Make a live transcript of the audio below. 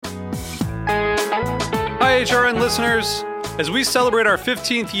HRN listeners. As we celebrate our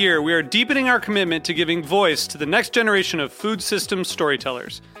 15th year, we are deepening our commitment to giving voice to the next generation of food systems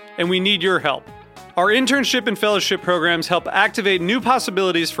storytellers, and we need your help. Our internship and fellowship programs help activate new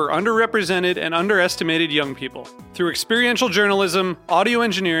possibilities for underrepresented and underestimated young people through experiential journalism, audio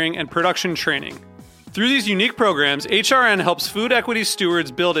engineering, and production training. Through these unique programs, HRN helps food equity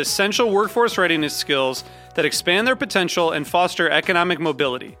stewards build essential workforce readiness skills that expand their potential and foster economic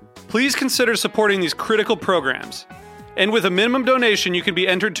mobility. Please consider supporting these critical programs. And with a minimum donation, you can be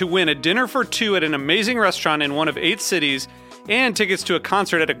entered to win a dinner for two at an amazing restaurant in one of 8 cities and tickets to a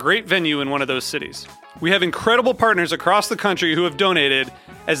concert at a great venue in one of those cities. We have incredible partners across the country who have donated,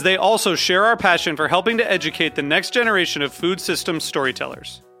 as they also share our passion for helping to educate the next generation of food systems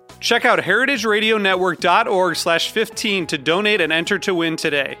storytellers. Check out heritageradionetwork.org/15 to donate and enter to win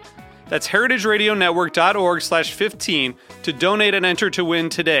today. That's heritageradionetwork.org/15 to donate and enter to win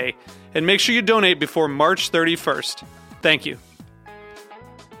today. And make sure you donate before March 31st. Thank you.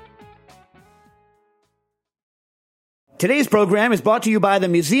 Today's program is brought to you by the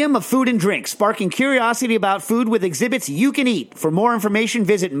Museum of Food and Drink, sparking curiosity about food with exhibits you can eat. For more information,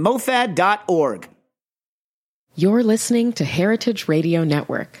 visit mofad.org. You're listening to Heritage Radio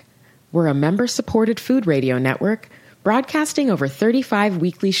Network. We're a member-supported food radio network broadcasting over 35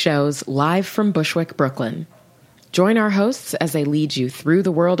 weekly shows live from Bushwick, Brooklyn. Join our hosts as they lead you through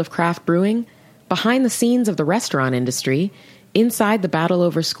the world of craft brewing, behind the scenes of the restaurant industry, inside the battle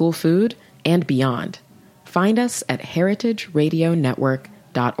over school food, and beyond. Find us at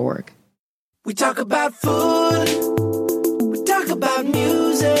heritageradionetwork.org. We talk about food, we talk about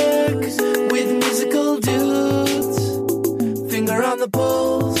music, with musical dudes, finger on the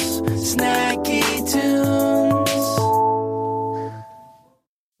pulse, snacky tunes.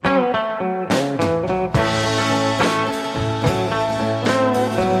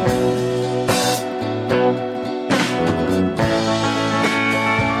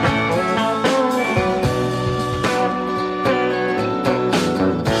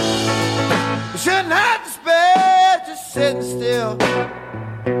 Sitting still,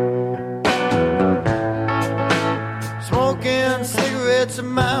 smoking cigarettes in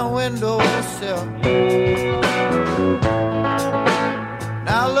my windowsill.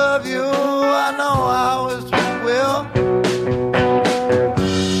 I love you, I know I always will.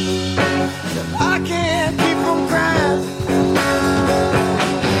 I can't keep from crying.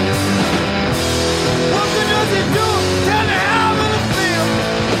 What good does it do? Tell me how I'm gonna feel.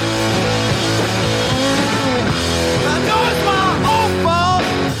 I know it's my own fault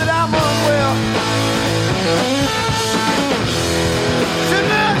that I'm unwell.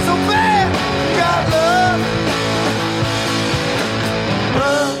 Shouldn't hurt so bad. Got love.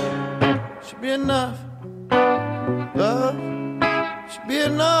 Love should be enough. Love should be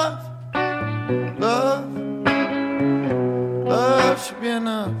enough. Love. Love should be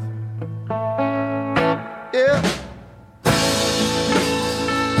enough. Yeah.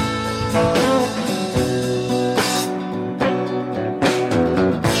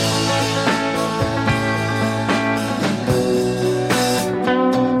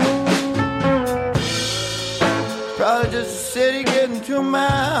 Probably just a city getting to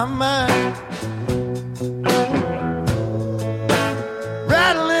my mind,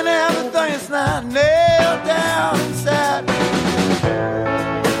 rattling everything that's not nailed down inside.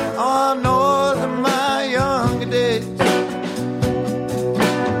 All I know is in my younger days,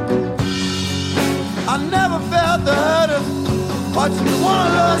 I never felt the hurt of watching the one I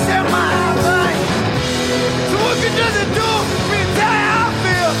love set my life. So what good does it do for me to tell you how I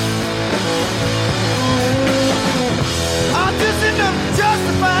feel? I'll just end up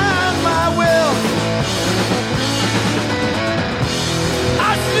justifying my will. I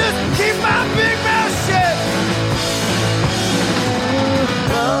should just keep my big mouth shut.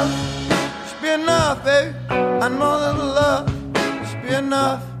 Love should be enough, baby. I know that love should be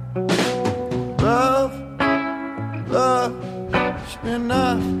enough. Love, love should be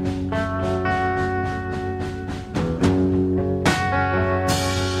enough.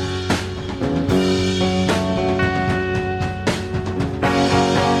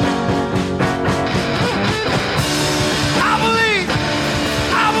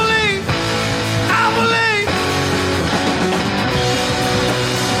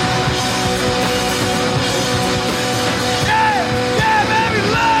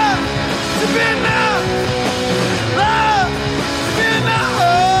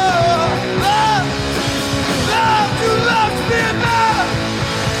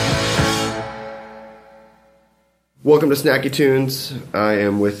 Welcome to Snacky Tunes. I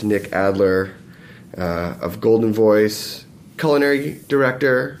am with Nic Adler of Goldenvoice, culinary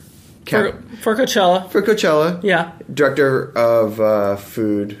director, For Coachella. For Coachella. Yeah. Director of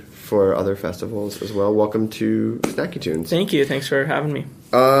food for other festivals as well. Welcome to Snacky Tunes. Thank you. Thanks for having me.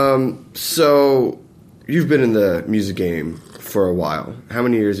 So you've been in the music game for a while. How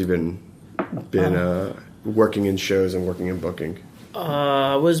many years have you been working in shows and working in booking?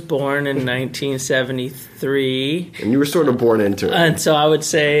 I was born in 1973. And you were sort of born into it. And so I would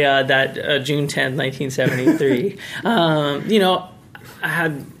say that June 10th, 1973. I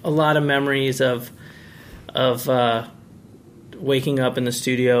had a lot of memories of waking up in the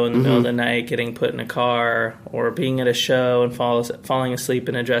studio in the middle of the night, getting put in a car, or being at a show and falling asleep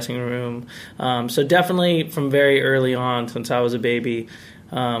in a dressing room. So definitely from very early on, since I was a baby,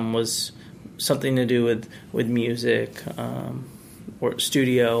 was something to do with music, or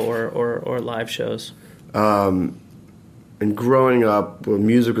studio or live shows. And growing up, when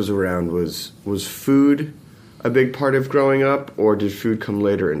music was around, was food a big part of growing up, or did food come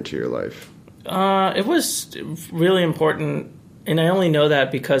later into your life? It was really important, and I only know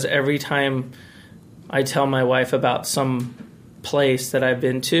that because every time I tell my wife about some place that I've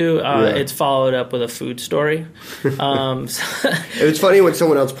been to, it's followed up with a food story. It's funny when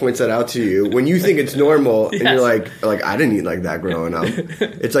someone else points that out to you. When you think it's normal, and you're like I didn't eat like that growing up.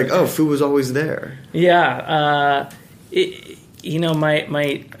 It's like, oh, food was always there. Yeah.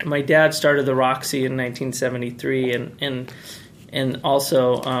 My dad started the Roxy in 1973, and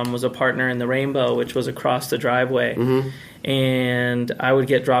also was a partner in the Rainbow, which was across the driveway. And I would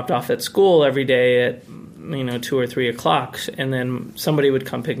get dropped off at school every day at 2 or 3 o'clock, and then somebody would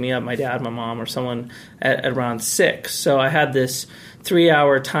come pick me up, my dad, my mom, or someone at around 6. So I had this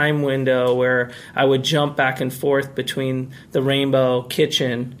 3-hour time window where I would jump back and forth between the Rainbow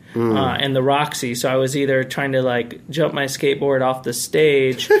kitchen and the Roxy. So I was either trying to jump my skateboard off the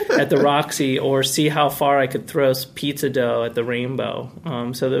stage at the Roxy, or see how far I could throw pizza dough at the Rainbow.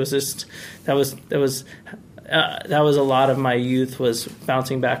 So there was that was a lot of my youth, was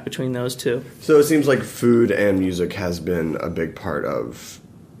bouncing back between those two. So it seems like food and music has been a big part of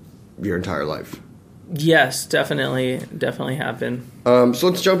your entire life. Yes, definitely have been. So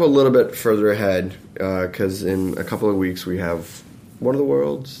let's jump a little bit further ahead, because in a couple of weeks we have one of the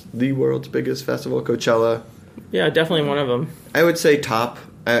world's biggest festival, Coachella. Yeah, definitely one of them. I would say top.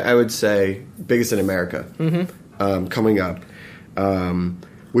 I would say biggest in America. Coming up,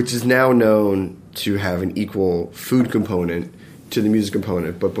 which is now known to have an equal food component to the music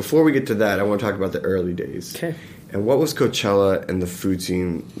component. But before we get to that, I want to talk about the early days. Okay. And what was Coachella and the food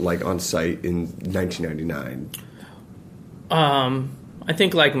scene like on site in 1999? I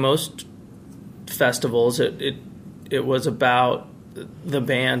think like most festivals, it was about the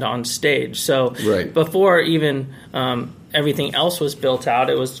band on stage. So before even everything else was built out,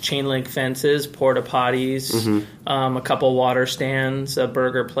 it was chain link fences, porta potties, a couple water stands, a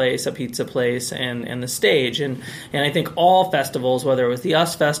burger place, a pizza place, and the stage. And I think all festivals, whether it was the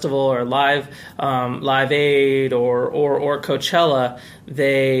US Festival or Live Aid or Coachella,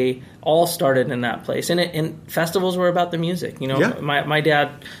 they all started in that place. And festivals were about the music. My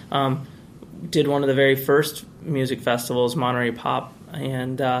dad did one of the very first music festivals, Monterey Pop,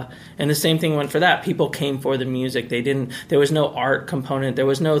 and the same thing went for that. People came for the music. There was no art component. There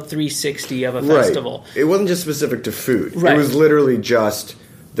was no 360 of a festival. It wasn't just specific to food. Right. It was literally just,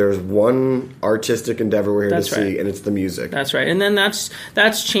 there's one artistic endeavor we're here to see, and it's the music. That's right. And then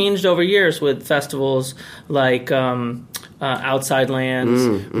that's changed over years with festivals like Outside Lands,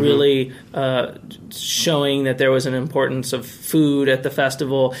 really showing that there was an importance of food at the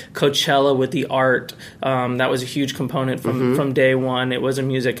festival. Coachella with the art, that was a huge component from day one. It was a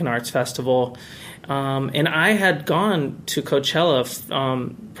music and arts festival. And I had gone to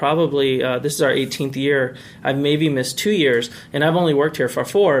Coachella probably, this is our 18th year. I've maybe missed 2 years, and I've only worked here for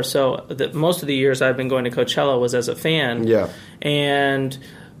 4, so most of the years I've been going to Coachella was as a fan. Yeah. And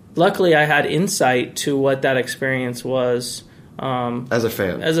luckily I had insight to what that experience was. As a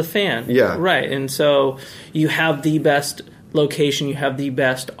fan. Yeah. Right. And so you have the best location, you have the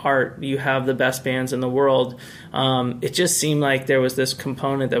best art, you have the best bands in the world. It just seemed like there was this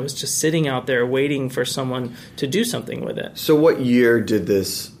component that was just sitting out there waiting for someone to do something with it. So what year did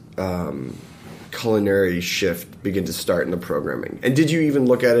this culinary shift begin to start in the programming? And did you even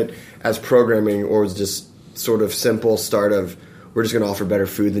look at it as programming, or was it just sort of simple start of, we're just going to offer better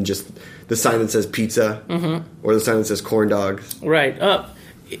food than just the sign that says pizza or the sign that says corn dogs? Right.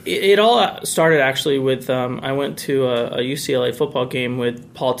 It all started actually with, I went to a UCLA football game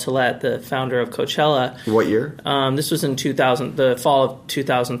with Paul Tillett, the founder of Coachella. What year? This was in the fall of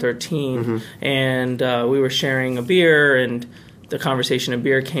 2013. And we were sharing a beer, and the conversation of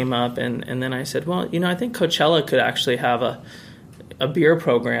beer came up. And then I said, well, I think Coachella could actually have a beer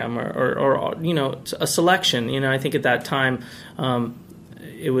program or a selection. I think at that time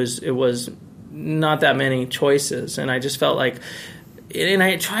it was not that many choices, and I just felt like. And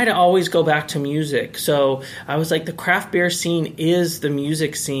I try to always go back to music. So I was like, the craft beer scene is the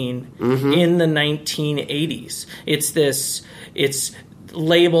music scene in the 1980s. It's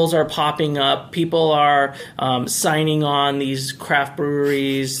labels are popping up. People are signing on these craft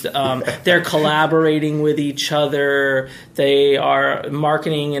breweries. They're collaborating with each other. They are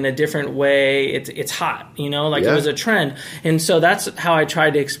marketing in a different way. It's hot, It was a trend. And so that's how I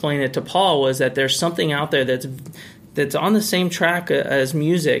tried to explain it to Paul, was that there's something out there that's on the same track as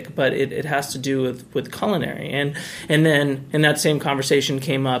music, but it has to do with culinary. And then in that same conversation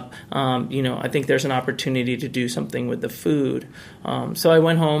came up, I think there's an opportunity to do something with the food. So I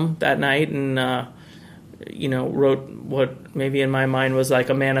went home that night and, wrote what maybe in my mind was like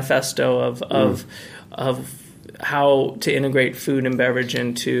a manifesto of how to integrate food and beverage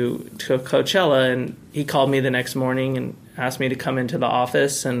to Coachella. And he called me the next morning and asked me to come into the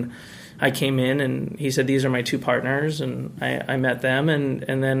office, and I came in and he said, these are my two partners, and I met them, and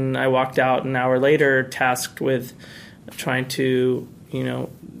then I walked out an hour later tasked with trying to,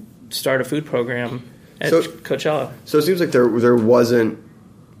 start a food program at Coachella. So it seems like there wasn't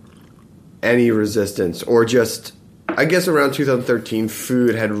any resistance, or just, I guess around 2013,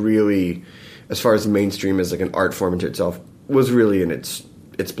 food had really, as far as the mainstream as like an art form into itself, was really in its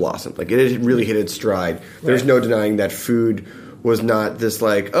blossom. Like it had really hit its stride. There's no denying that food was not this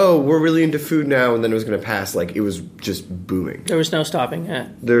like, oh, we're really into food now, and then it was going to pass. Like, it was just booming. There was no stopping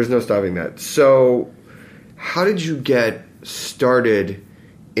that. There's no stopping that. So how did you get started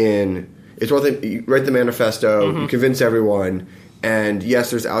in... It's one thing, you write the manifesto, you convince everyone, and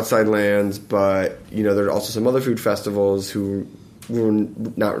yes, there's outside lands, but, there are also some other food festivals who will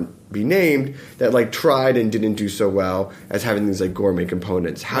not be named that, like, tried and didn't do so well as having these, like, gourmet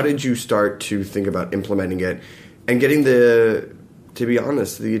components. How did you start to think about implementing it and getting to be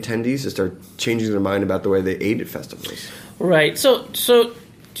honest, the attendees to start changing their mind about the way they ate at festivals? Right. So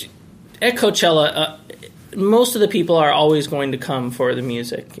at Coachella, most of the people are always going to come for the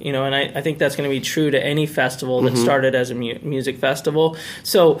music, and I think that's going to be true to any festival that started as a music festival.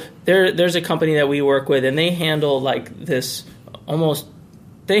 So there's a company that we work with, and they handle like this almost.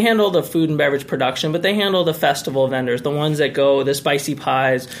 They handle the food and beverage production, but they handle the festival vendors, the ones that go, the spicy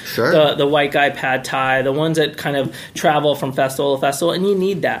pies, the white guy pad thai, the ones that kind of travel from festival to festival, and you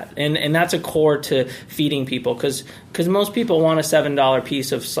need that. And that's a core to feeding people, because most people want a $7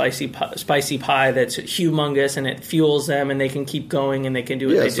 piece of spicy pie that's humongous, and it fuels them, and they can keep going, and they can do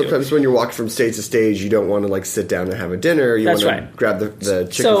what they do. Sometimes when you're walking from stage to stage, you don't want to like sit down and have a dinner. You want to grab the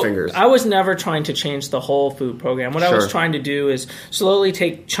chicken fingers. I was never trying to change the whole food program. What I was trying to do is slowly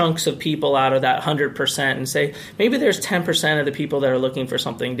take chunks of people out of that 100% and say, maybe there's 10% of the people that are looking for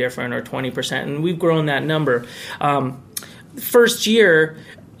something different, or 20%, and we've grown that number. First year,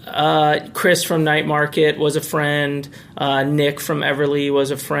 Chris from Night Market was a friend. Nick from Everly was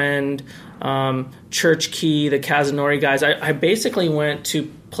a friend. Church Key, the Kazanori guys. I basically went to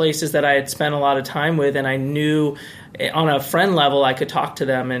places that I had spent a lot of time with, and I knew on a friend level I could talk to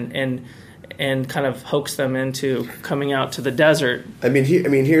them and kind of hoax them into coming out to the desert. I mean,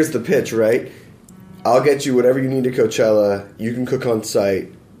 here's the pitch, right? I'll get you whatever you need to Coachella. You can cook on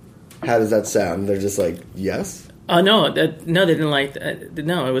site. How does that sound? They're just like, yes? No, they didn't like that.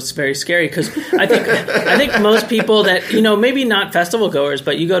 No, it was very scary, because I think most people that, maybe not festival goers,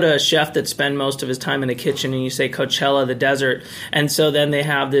 but you go to a chef that spend most of his time in the kitchen and you say Coachella, the desert, and so then they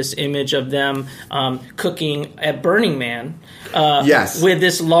have this image of them cooking at Burning Man. With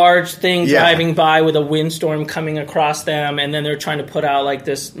this large thing driving by with a windstorm coming across them, and then they're trying to put out like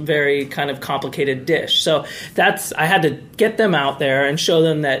this very kind of complicated dish. So I had to get them out there and show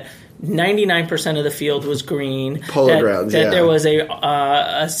them that 99% of the field was green. Polo grounds. That there was a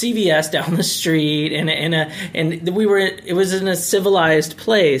CVS down the street, and it was in a civilized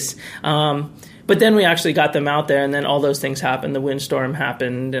place. But then we actually got them out there, and then all those things happened. The windstorm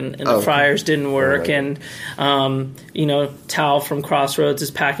happened, and the fryers didn't work. And Tal from Crossroads is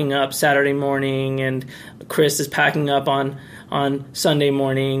packing up Saturday morning, and Chris is packing up on Sunday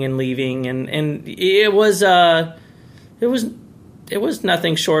morning and leaving. And it was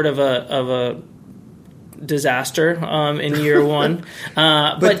nothing short of a disaster in year one.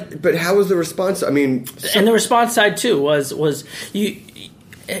 But how was the response? I mean, and the response side too was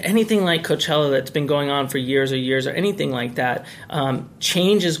anything like Coachella that's been going on for years or anything like that.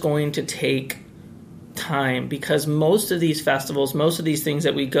 Change is going to take time, because most of these festivals, most of these things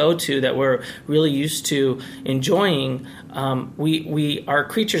that we go to that we're really used to enjoying, we are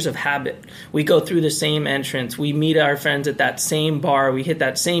creatures of habit. We go through the same entrance. We meet our friends at that same bar. We hit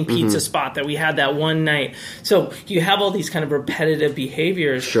that same pizza spot that we had that one night. So you have all these kind of repetitive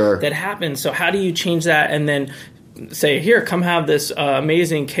behaviors that happen. So how do you change that and then say, here, come have this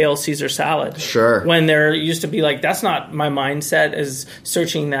amazing kale Caesar salad. Sure. When there used to be like, that's not my mindset, is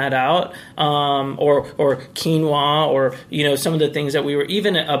searching that out, or quinoa, or, you know, some of the things that we were,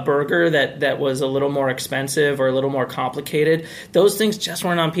 even a burger that was a little more expensive or a little more complicated. Those things just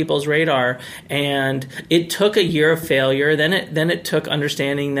weren't on people's radar. And it took a year of failure. Then it took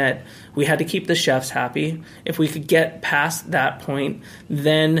understanding that we had to keep the chefs happy. If we could get past that point,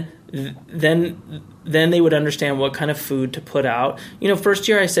 then they would understand what kind of food to put out. You know, first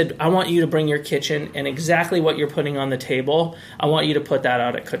year I said, I want you to bring your kitchen and exactly what you're putting on the table, I want you to put that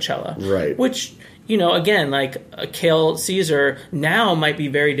out at Coachella. Right. Which, you know, again, like a kale Caesar now might be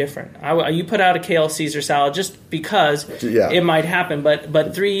very different. You put out a kale Caesar salad just because it might happen.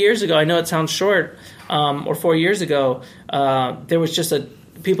 But 3 years ago, I know it sounds short, or 4 years ago, there was just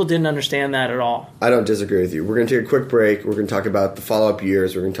people didn't understand that at all. I don't disagree with you. We're going to take a quick break. We're going to talk about the follow-up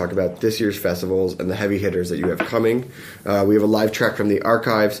years. We're going to talk about this year's festivals and the heavy hitters that you have coming. We have a live track from the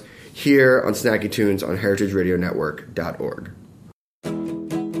archives here on Snacky Tunes on heritageradionetwork.org.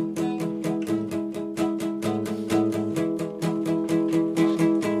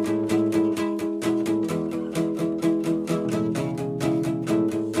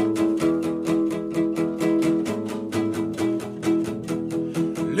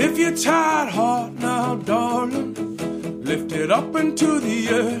 Tired heart now, darling, lift it up into the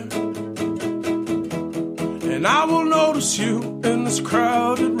air, and I will notice you in this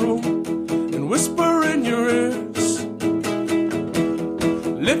crowded room and whisper in your ears.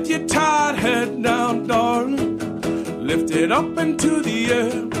 Lift your tired head down, darling, lift it up into the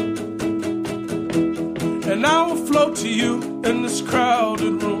air, and I will float to you in this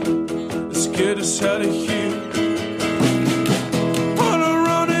crowded room. Let's get us out of here.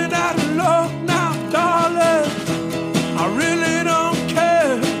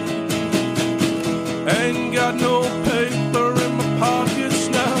 No paper in my pockets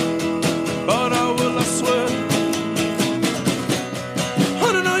now, but I will, I swear.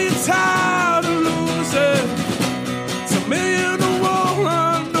 Honey, know you're tired of losing. It's a million to one, I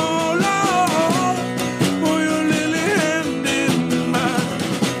know, Lord. For your lily hand in mine.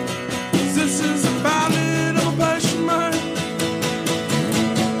 This is a ballad of a passion mind.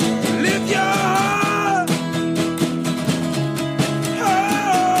 Lift your heart.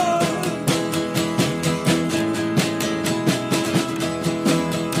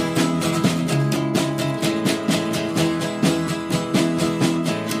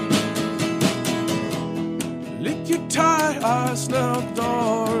 Eyes now,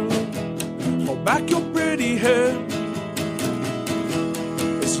 darling, hold back your pretty head.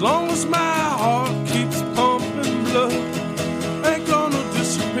 As long as my heart keeps pumping blood, ain't gonna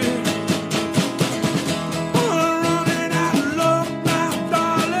disappear. I'm running out of love now,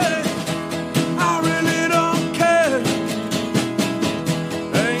 darling, I really don't care.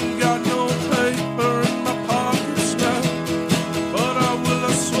 Ain't got no paper in my pockets now, but I will, I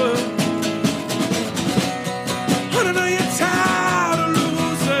swear. I know you're tired of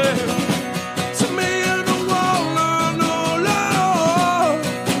losing. To me and the wall, I know, Lord.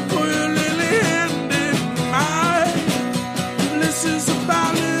 For your lily hand in mine. This is a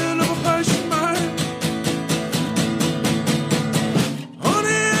ballad of a passion mind.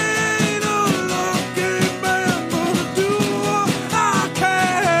 Honey, ain't no lucky man, but I do what I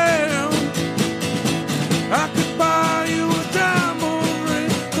can. I could buy you a diamond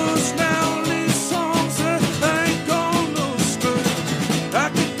ring, 'cause now these songs that ain't I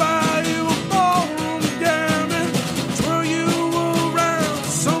could buy you a ballroom gown and twirl you around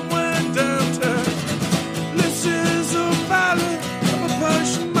somewhere downtown. This is a ballad of a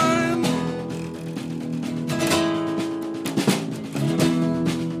passion.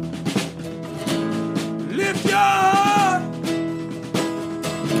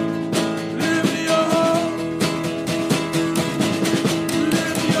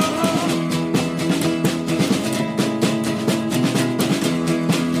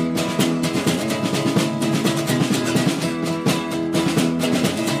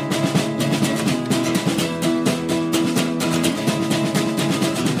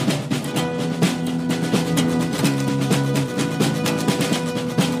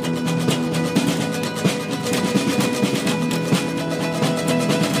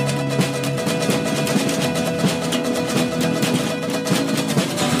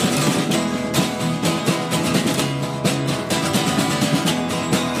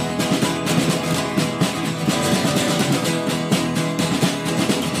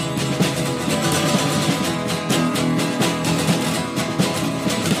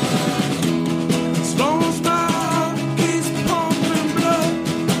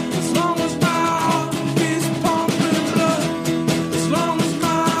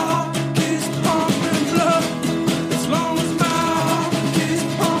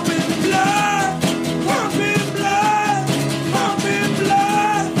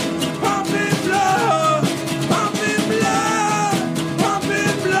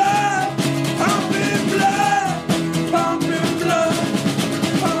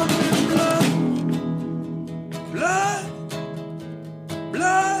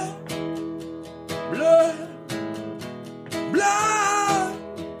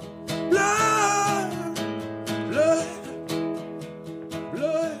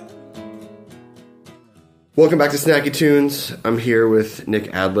 Welcome back to Snacky Tunes. I'm here with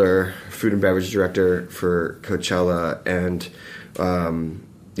Nic Adler, Food and Beverage Director for Coachella, and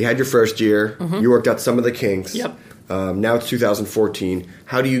you had your first year. You worked out some of the kinks. Yep. Now it's 2014.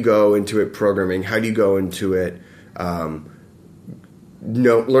 How do you go into it programming? How do you go into it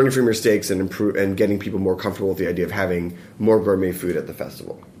learning from your mistakes and getting people more comfortable with the idea of having more gourmet food at the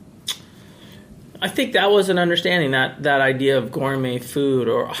festival? I think that was an understanding, that idea of gourmet food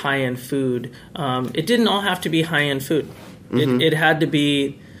or high-end food. It didn't all have to be high-end food. It had to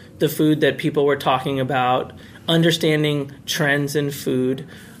be the food that people were talking about, understanding trends in food.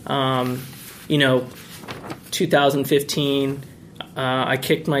 2015, I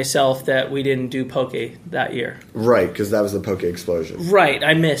kicked myself that we didn't do poke that year. Right, because that was the poke explosion. Right,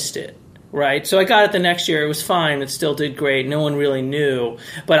 I missed it. Right, so I got it the next year. It was fine. It still did great. No one really knew.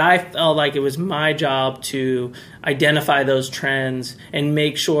 But I felt like it was my job to identify those trends and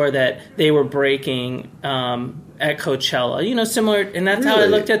make sure that they were breaking at Coachella. Similar, and that's how I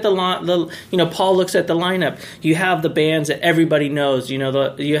looked at Paul looks at the lineup. You have the bands that everybody knows. You have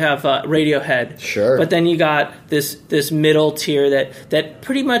Radiohead. Sure. But then you got this middle tier that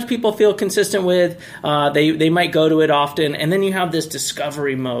pretty much people feel consistent with. They might go to it often, and then you have this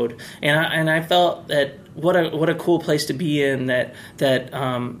discovery mode. And I felt that what a cool place to be in, that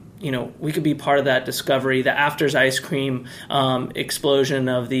we could be part of that discovery. The After's ice cream explosion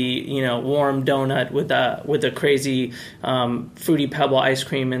of the warm donut with a crazy fruity pebble ice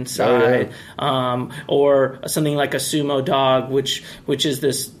cream inside, or something like a sumo dog, which is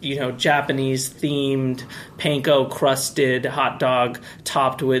this Japanese themed panko crusted hot dog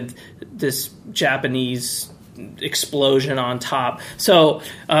topped with this Japanese explosion on top. So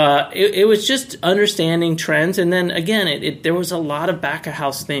it was just understanding trends, and then again, there was a lot of back of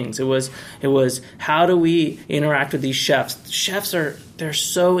house things. It was how do we interact with these chefs? Chefs they're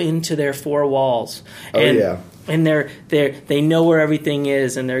so into their four walls, and they know where everything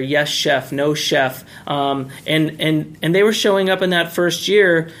is, and they're yes chef, no chef, and they were showing up in that first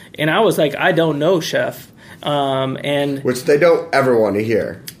year, and I was like, I don't know chef. Which they don't ever want to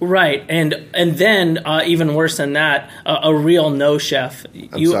hear. Right, and then even worse than that, a real no chef.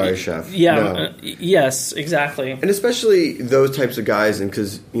 I'm sorry, chef. Yeah, no. Yes, exactly. And especially those types of guys, and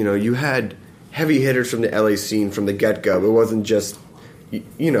because you had heavy hitters from the LA scene from the get go. It wasn't just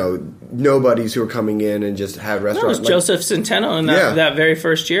nobodies who were coming in and just had restaurants. No, it was Joseph Centeno in that very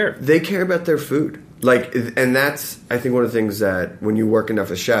first year. They care about their food. And that's, I think, one of the things that when you work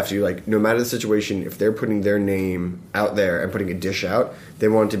enough as chefs, you no matter the situation, if they're putting their name out there and putting a dish out, they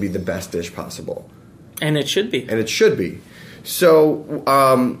want it to be the best dish possible. And it should be. So,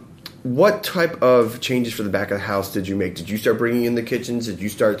 what type of changes for the back of the house did you make? Did you start bringing in the kitchens? Did you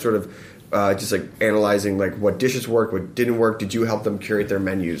start sort of just analyzing what dishes work, what didn't work? Did you help them curate their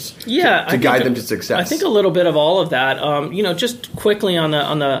menus? Yeah, to guide them to success? I think a little bit of all of that. Just quickly on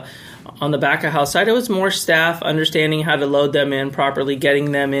the back of house side, it was more staff understanding how to load them in properly,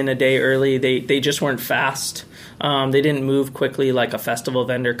 getting them in a day early. They just weren't fast. They didn't move quickly like a festival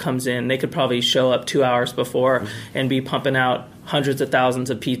vendor comes in. They could probably show up 2 hours before and be pumping out hundreds of thousands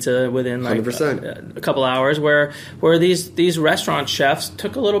of pizza within a couple hours, where these restaurant chefs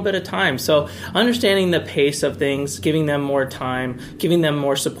took a little bit of time. So understanding the pace of things, giving them more time, giving them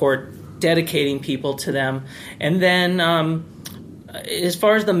more support, dedicating people to them, and then as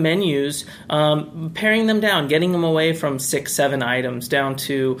far as the menus, paring them down, getting them away from 6-7 items down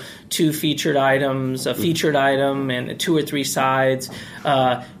to 2 featured items, a featured item, and 2 or 3 sides,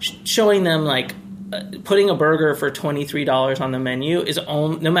 showing them putting a burger for $23 on the menu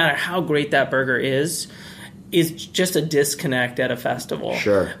no matter how great that burger is just a disconnect at a festival.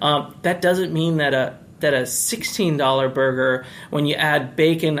 Sure. That doesn't mean that a $16 burger, when you add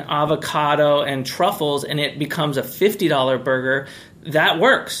bacon, avocado, and truffles, and it becomes a $50 burger, that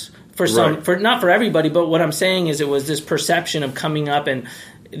works for some. Right. For not for everybody, but what I'm saying is, it was this perception of coming up and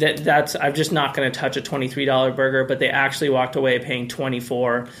that's I'm just not going to touch a $23 burger, but they actually walked away paying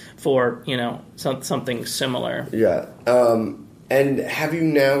 $24 for something similar. Yeah. And have you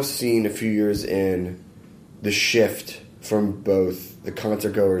now seen a few years in the shift from both the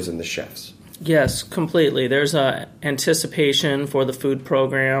concert goers and the chefs? Yes, completely. There's a anticipation for the food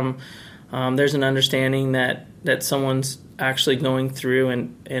program. There's an understanding that someone's actually going through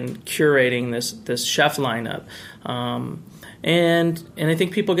and curating this chef lineup, and I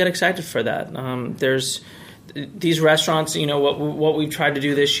think people get excited for that. There's these restaurants. What we've tried to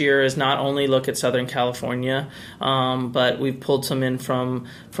do this year is not only look at Southern California, but we've pulled some in from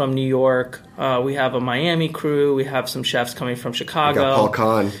New York. We have a Miami crew. We have some chefs coming from Chicago. We got Paul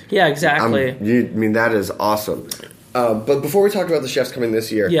Kahn. Yeah, exactly. That is awesome. But before we talk about the chefs coming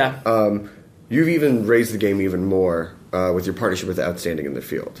this year, you've even raised the game even more with your partnership with Outstanding in the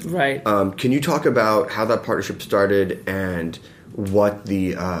Field. Right. Can you talk about how that partnership started and what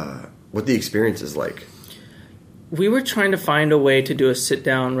the experience is like? We were trying to find a way to do a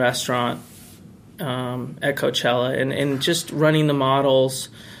sit-down restaurant at Coachella, and just running the models.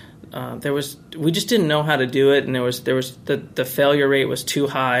 We just didn't know how to do it, and the failure rate was too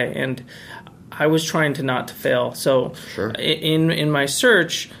high, and I was trying to not to fail. So sure. in my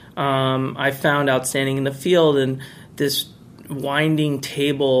search, I found Outstanding in the Field, and this winding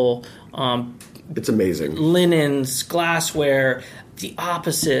table. It's amazing. Linens, glassware, the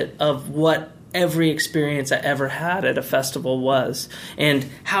opposite of what every experience I ever had at a festival was. And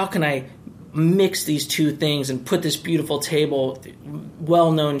how can I mix these two things and put this beautiful table,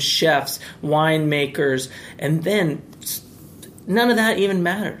 well-known chefs, winemakers, and then none of that even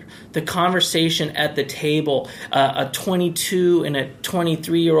mattered. The conversation at the table, a 22 and a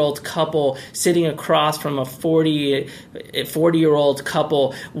 23-year-old couple sitting across from a 40-year-old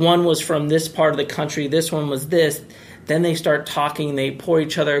couple. One was from this part of the country, this one was this. Then they start talking. They pour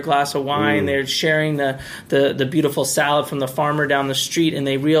each other a glass of wine. They're sharing the beautiful salad from the farmer down the street, and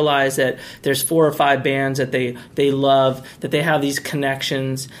they realize that there's 4 or 5 bands that they love, that they have these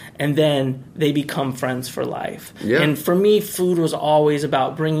connections, and then they become friends for life. Yeah. And for me, food was always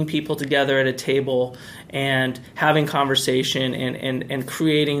about bringing people together at a table and having conversation and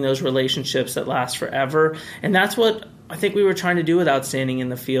creating those relationships that last forever. And that's what I think we were trying to do with Outstanding in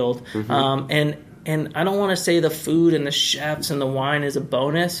the Field. Mm-hmm. And I don't want to say the food and the chefs and the wine is a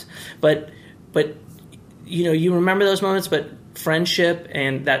bonus, but you remember those moments, but friendship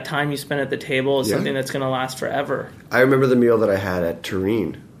and that time you spent at the table is something that's going to last forever. I remember the meal that I had at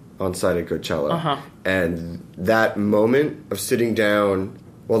Turin on site at Coachella, and that moment of sitting down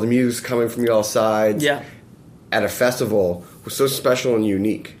while the music's coming from all sides at a festival was so special and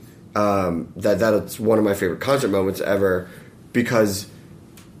unique that it's one of my favorite concert moments ever, because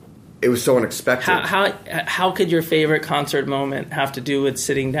it was so unexpected. How could your favorite concert moment have to do with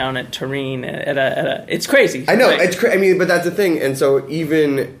sitting down at Turin at a it's crazy. I know, it's crazy. I mean, but that's the thing. And so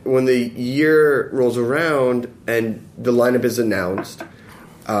even when the year rolls around and the lineup is announced,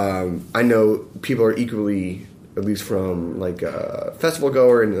 I know people are equally, at least from like a festival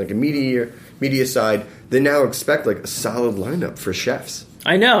goer and like a media side, they now expect like a solid lineup for chefs.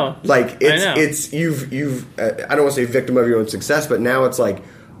 I know. Like it's you've I don't want to say victim of your own success, but now it's like,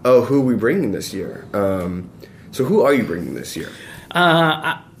 oh, who are we bringing this year? So who are you bringing this year?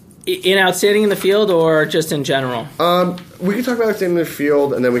 In Outstanding in the Field or just in general? We can talk about Outstanding in the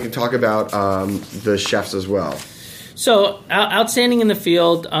Field, and then we can talk about the chefs as well. So Outstanding in the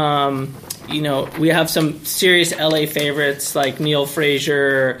Field, we have some serious LA favorites like Neil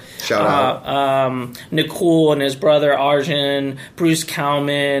Fraser, shout out, Nicole and his brother Arjun, Bruce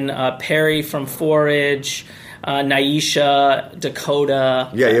Kalman, Perry from Forage, Naisha,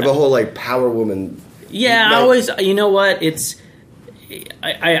 Dakota. Yeah, you have a whole like power woman. Yeah, I always. You know what? It's.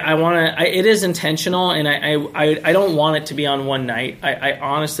 I want to. It is intentional, and I don't want it to be on one night. I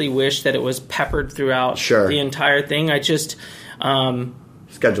honestly wish that it was peppered throughout the entire thing. I just. Scheduling,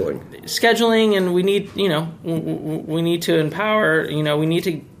 and we need. We need to empower. We need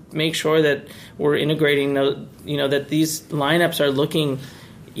to make sure that we're integrating. That these lineups are looking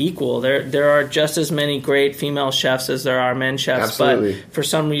equal. There are just as many great female chefs as there are men chefs. Absolutely. But for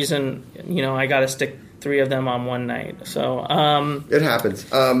some reason, I got to stick 3 of them on one night. So it happens.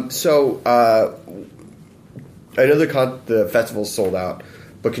 I know the festival's sold out,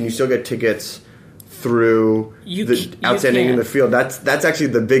 but can you still get tickets through the Outstanding in the Field? That's actually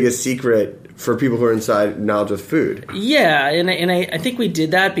the biggest secret for people who are inside knowledge of food. Yeah, and I think we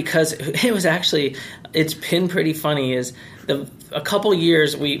did that because it was actually, it's been pretty funny. Is a couple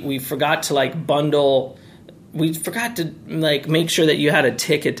years we forgot to bundle. We forgot to make sure that you had a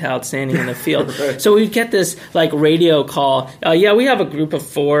ticket to Outstanding in the Field. So we'd get this radio call. We have a group of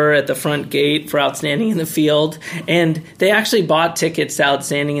 4 at the front gate for Outstanding in the Field, and they actually bought tickets to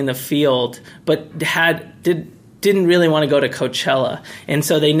Outstanding in the Field, but didn't really want to go to Coachella, and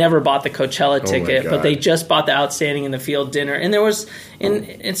so they never bought the Coachella ticket, but they just bought the Outstanding in the Field dinner. And there was,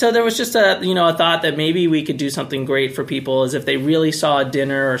 and so there was just a thought that maybe we could do something great for people, is if they really saw a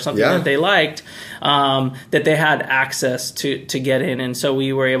dinner or something that they liked, that they had access to get in. And so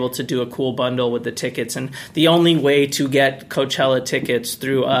we were able to do a cool bundle with the tickets. And the only way to get Coachella tickets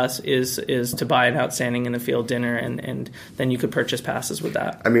through us is to buy an Outstanding in the Field dinner, and then you could purchase passes with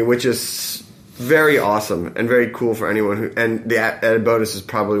that. I mean, which is very awesome and very cool for anyone who, and the added bonus is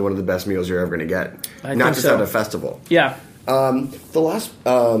probably one of the best meals you're ever going to get. Not just at a festival. Yeah. The last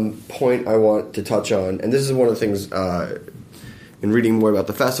point I want to touch on, and this is one of the things and reading more about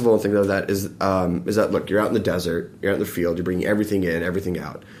the festival and things like that is that, look, you're out in the desert, you're out in the field, you're bringing everything in, everything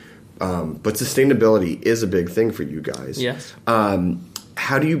out. But sustainability is a big thing for you guys. Yes.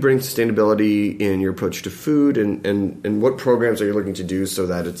 How do you bring sustainability in your approach to food, and what programs are you looking to do so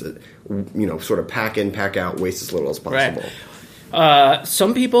that it's sort of pack in, pack out, waste as little as possible? Right.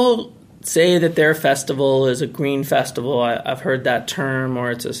 Some people say that their festival is a green festival. I've heard that term,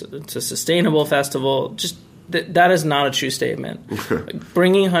 or it's a sustainable festival. Just that is not a true statement.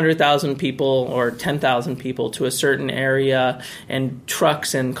 Bringing 100,000 people or 10,000 people to a certain area, and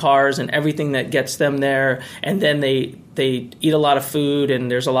trucks and cars and everything that gets them there, and then they eat a lot of food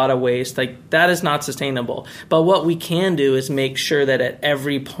and there's a lot of waste, like that is not sustainable. But what we can do is make sure that at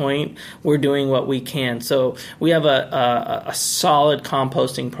every point we're doing what we can. So we have a solid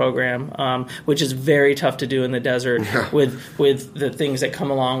composting program, which is very tough to do in the desert with the things that come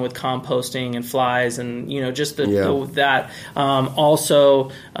along with composting and flies and just that.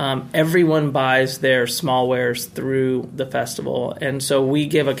 Also, everyone buys their small wares through the festival, and so we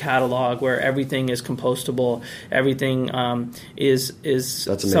give a catalog where everything is compostable, everything is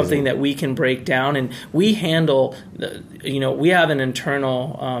something that we can break down, and we handle. We have an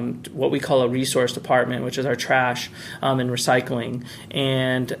internal what we call a resource department, which is our trash and recycling,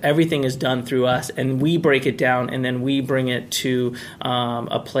 and everything is done through us, and we break it down, and then we bring it to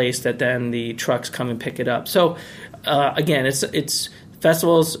a place that then the trucks come and pick it up. So again, it's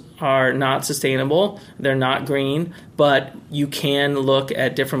festivals are not sustainable, they're not green, but you can look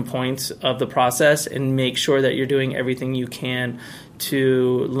at different points of the process and make sure that you're doing everything you can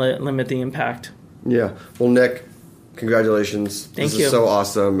to limit the impact. Yeah. Well, Nic, congratulations. Thank you. This is so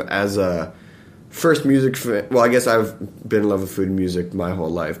awesome. As a first music fan, well, I guess I've been in love with food and music my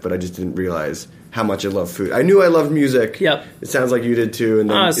whole life, but I just didn't realize how much I love food. I knew I loved music. Yep. It sounds like you did too. And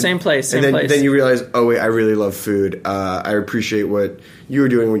then, same place. Then you realize, oh wait, I really love food. I appreciate what you were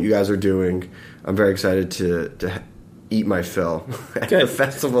doing, what you guys are doing. I'm very excited to eat my fill at the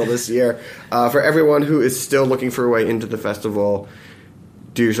festival this year. For everyone who is still looking for a way into the festival,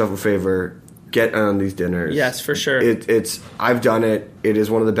 do yourself a favor. Get on these dinners. Yes, for sure. I've done it. It is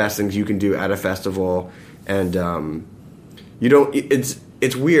one of the best things you can do at a festival, and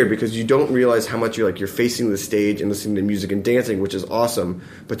It's weird because you don't realize how much you're facing the stage and listening to music and dancing, which is awesome.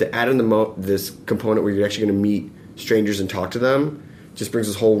 But to add in this component where you're actually going to meet strangers and talk to them just brings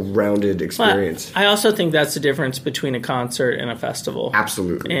this whole rounded experience. Well, I also think that's the difference between a concert and a festival.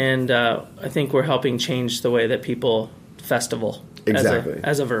 Absolutely. And I think we're helping change the way that people festival. Exactly.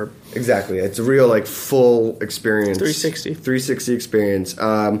 As a verb. Exactly. It's a real full experience. 360 experience.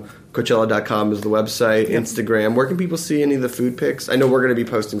 Coachella.com is the website. Yep. Instagram. Where can people see any of the food pics? I know we're going to be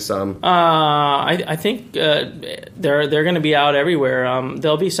posting some. I think they're going to be out everywhere.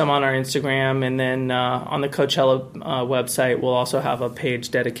 There'll be some on our Instagram, and then on the Coachella website, we'll also have a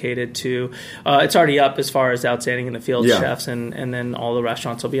page dedicated to. It's already up as far as Outstanding in the Field chefs, and then all the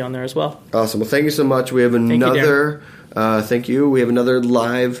restaurants will be on there as well. Awesome. Well, thank you so much. We have another. Thank you. We have another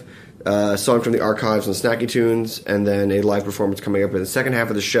live song from the archives on Snacky Tunes, and then a live performance coming up in the second half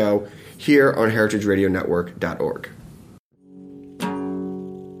of the show here on heritageradionetwork.org.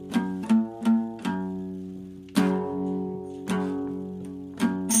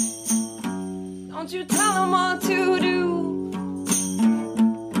 Don't you tell them what to do.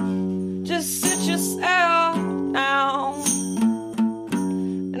 Just sit yourself down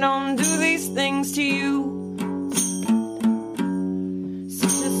and don't do these things to you.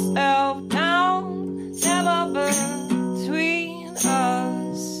 Yourself down, never between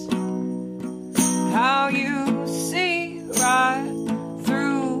us. How you see right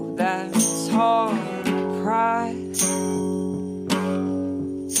through that hard pride.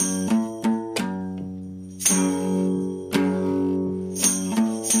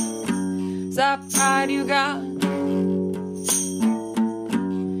 That pride you got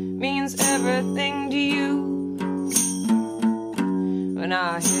means everything to you. When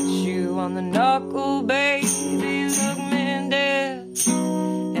I hit you on the knuckle, baby, look me dead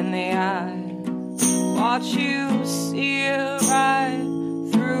in the eye. Watch you see it right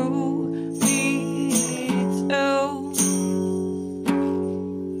through me too.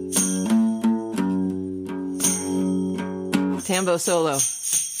 Tambo solo.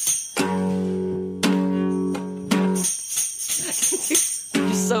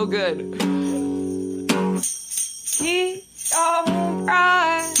 You're so good. Keep your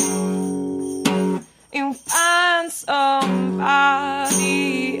pride. You find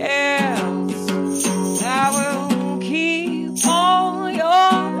somebody else that will keep all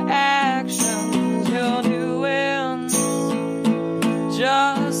your actions you're doing justified. 'Cause I pride you got means everything to you. When I hit you on the knuckle, baby,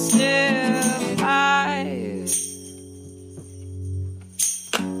 look me dead in the eye. Watch you see it right through me too. Justified.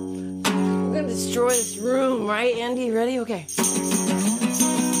 destroy this room, right, Andy? Ready? Okay.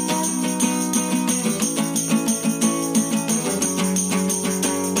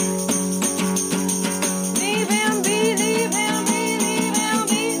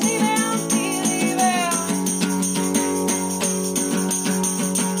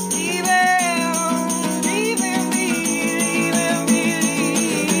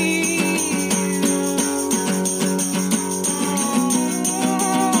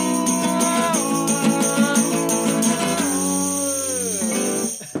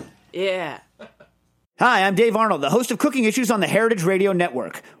 Hi, I'm Dave Arnold, the host of Cooking Issues on the Heritage Radio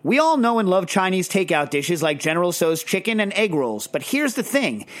Network. We all know and love Chinese takeout dishes like General Tso's chicken and egg rolls, but here's the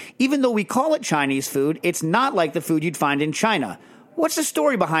thing. Even though we call it Chinese food, it's not like the food you'd find in China. What's the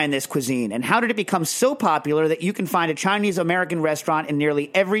story behind this cuisine, and how did it become so popular that you can find a Chinese-American restaurant in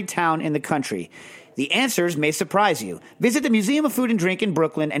nearly every town in the country? The answers may surprise you. Visit the Museum of Food and Drink in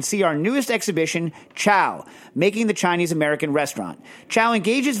Brooklyn and see our newest exhibition, Chow, Making the Chinese-American Restaurant. Chow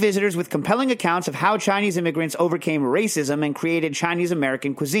engages visitors with compelling accounts of how Chinese immigrants overcame racism and created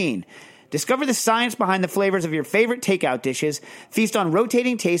Chinese-American cuisine. Discover the science behind the flavors of your favorite takeout dishes, feast on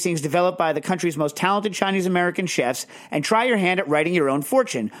rotating tastings developed by the country's most talented Chinese-American chefs, and try your hand at writing your own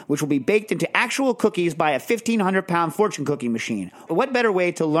fortune, which will be baked into actual cookies by a 1,500-pound fortune cookie machine. What better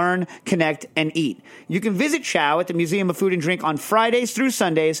way to learn, connect, and eat? You can visit Chow at the Museum of Food and Drink on Fridays through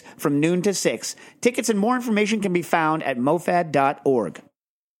Sundays from noon to 6. Tickets and more information can be found at mofad.org.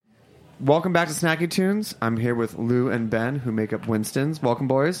 Welcome back to Snacky Tunes. I'm here with Lou and Ben, who make up Winstons. Welcome,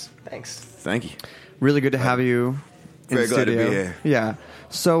 boys. Thanks. Thank you. Really good to have you in Very the glad studio. to be here. Yeah.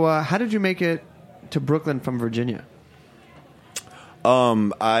 So, how did you make it to Brooklyn from Virginia? By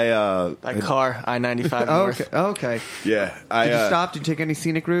car, I-95 north. Okay. Yeah. Did you stop? Did you take any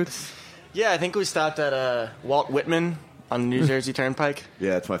scenic routes? Yeah, I think we stopped at Walt Whitman on the New Jersey Turnpike.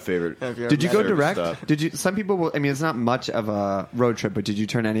 Yeah, it's my favorite. Did you go direct? Stop. Did you? Some people will. I mean, it's not much of a road trip, but did you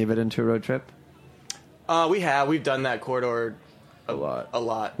turn any of it into a road trip? We've done that corridor A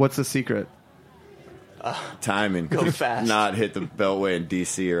lot. What's the secret? Timing. Go fast. Not hit the Beltway in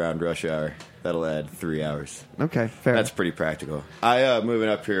D.C. around rush hour. That'll add 3 hours. Okay, fair. That's pretty practical. Moving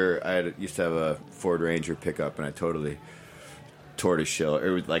up here, used to have a Ford Ranger pickup, and I totally tortoise shell. It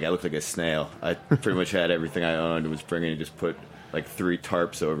was like I looked like a snail. I pretty much had everything I owned and was bringing and just put like 3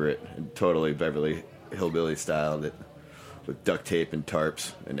 tarps over it, and totally Beverly Hillbilly styled it with duct tape and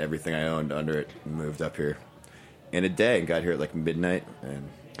tarps and everything I owned under it. And moved up here in a day and got here at like midnight. And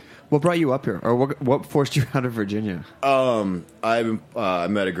what brought you up here, or what forced you out of Virginia? I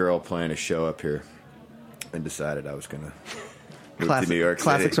met a girl playing a show up here and decided I was gonna move to New York City.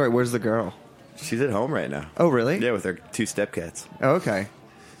 Classic story. Where's the girl? She's at home right now. Oh, really? Yeah, with her 2 stepcats. Oh, okay.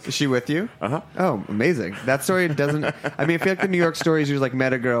 Is she with you? Uh-huh. Oh, amazing. That story doesn't... I mean, I feel like the New York stories, you're like,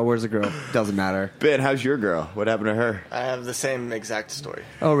 met a girl, where's the girl? Doesn't matter. Ben, how's your girl? What happened to her? I have the same exact story.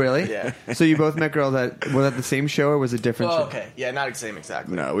 Oh, really? Yeah. So you both met girls that... Was that the same show or was it different show? Okay. Yeah, not the same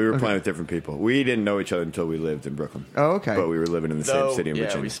exactly. No, we were playing with different people. We didn't know each other until we lived in Brooklyn. Oh, okay. But we were living in the same city in yeah,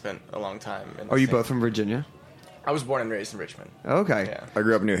 Virginia. we spent a long time. Are you both from Virginia? I was born and raised in Richmond. Okay. Yeah. I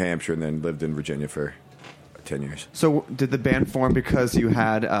grew up in New Hampshire and then lived in Virginia for 10 years. So did the band form because you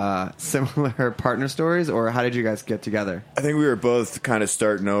had similar partner stories, or how did you guys get together? I think we were both kind of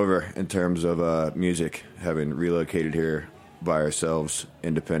starting over in terms of music, having relocated here by ourselves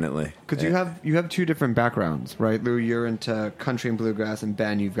independently. Because you have 2 different backgrounds, right? Lou, you're into country and bluegrass, and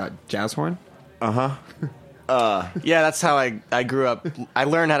Ben, you've got jazz horn? Uh-huh. Yeah, that's how I grew up. I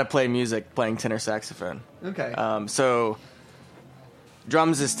learned how to play music playing tenor saxophone. Okay. So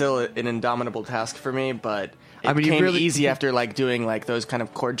drums is still an indomitable task for me, but it became easy after like doing like those kind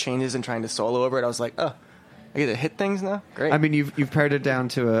of chord changes and trying to solo over it. I was like, oh, I get to hit things now? Great. I mean, you've pared it down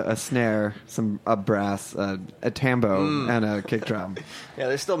to a snare, a brass, a tambo, and a kick drum. Yeah,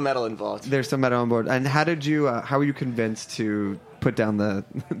 there's still metal involved. There's some metal on board. And how were you convinced to put down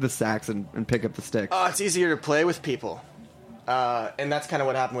the sax and pick up the sticks? Oh, it's easier to play with people. And that's kind of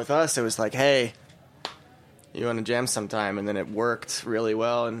what happened with us. It was like, hey, you want to jam sometime? And then it worked really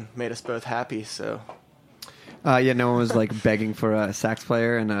well and made us both happy, so... Yeah, no one was like begging for a sax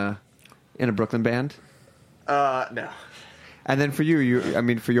player in a Brooklyn band? No. And then for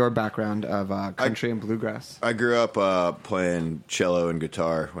for your background of country and bluegrass. I grew up playing cello and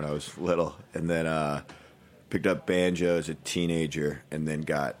guitar when I was little, and then picked up banjo as a teenager, and then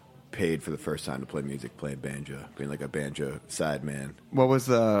got paid for the first time to play music playing banjo, being like a banjo sideman. What was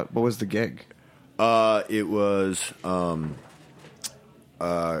the gig? It was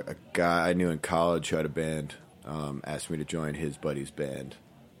a guy I knew in college who had a band, asked me to join his buddy's band,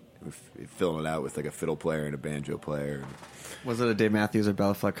 filling it out with like a fiddle player and a banjo player. Was it a Dave Matthews or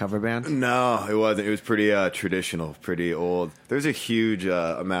Bella Fleck cover band? No, it wasn't. It was pretty traditional, pretty old. There's a huge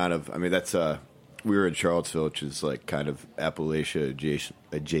amount of. I mean, that's we were in Charlottesville, which is like kind of Appalachia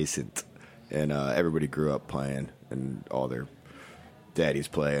adjacent, and everybody grew up playing, and all their daddies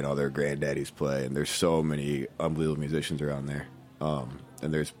play, and all their granddaddies play, and there's so many unbelievable musicians around there.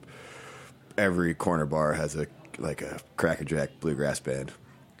 And there's every corner bar has a crackerjack bluegrass band.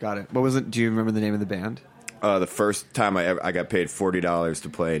 Got it. What was it? Do you remember the name of the band? The first time I got paid $40 to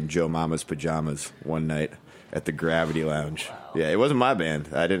play in Joe Mama's pajamas one night at the Gravity Lounge. Wow. Yeah, it wasn't my band.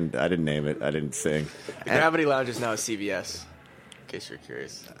 I didn't name it. I didn't sing. The Gravity Lounge is now a CVS. In case you're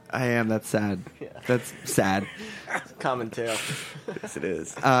curious. I am. That's sad. Yeah. That's sad. Common tale. Yes, it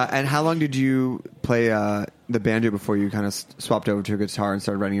is. And how long did you play the banjo before you kind of swapped over to a guitar and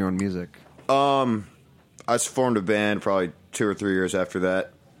started writing your own music? I formed a band probably 2 or 3 years after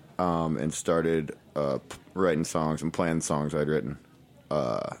that, and started writing songs and playing songs I'd written.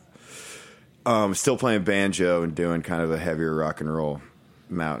 Still playing banjo and doing kind of a heavier rock and roll,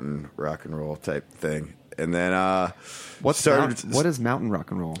 mountain rock and roll type thing. And then what is mountain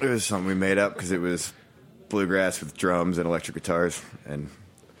rock and roll? It was something we made up because it was bluegrass with drums and electric guitars, and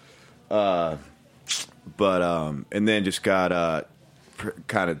and then just got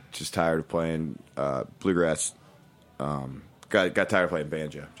kind of just tired of playing bluegrass. Got tired of playing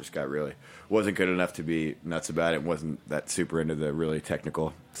banjo. Just wasn't good enough to be nuts about it. Wasn't that super into the really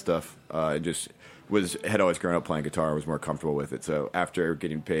technical stuff. Had always grown up playing guitar and was more comfortable with it. So after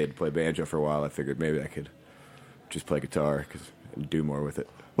getting paid to play banjo for a while, I figured maybe I could just play guitar and do more with it.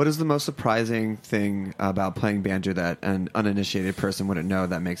 What is the most surprising thing about playing banjo that an uninitiated person wouldn't know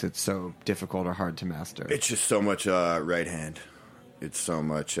that makes it so difficult or hard to master? It's just so much right hand. It's so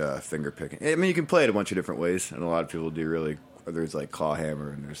much finger picking. I mean, you can play it a bunch of different ways, and a lot of people do really. There's like claw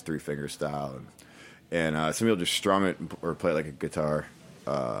hammer, and there's 3-finger style, and some people just strum it or play it like a guitar.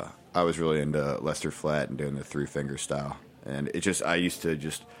 I was really into Lester Flatt and doing the 3-finger style, and I used to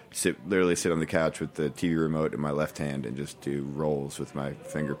just literally sit on the couch with the TV remote in my left hand and just do rolls with my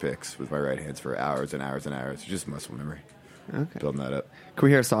finger picks with my right hands for hours and hours and hours. It's just muscle memory. Okay. Building that up. Can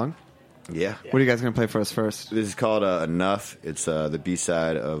we hear a song? Yeah. What are you guys going to play for us first? This is called Enough. It's the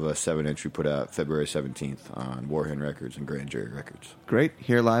B-side of a 7-inch we put out February 17th on Warhen Records and Grand Jury Records. Great.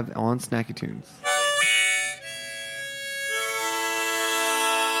 Here live on Snacky Tunes.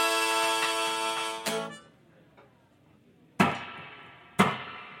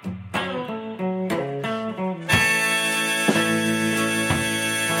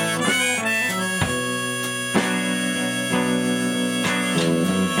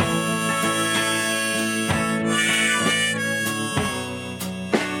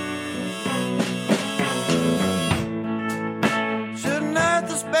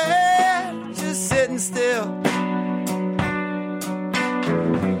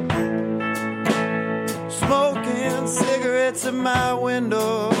 My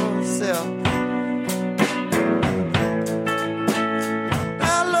windowsill.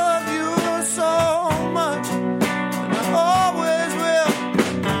 I love you so much, and I always will.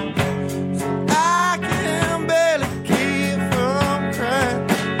 So I can barely keep from crying.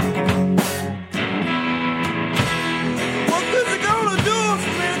 What good is it gonna do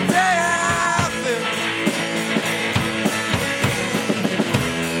for me to tell you how I feel?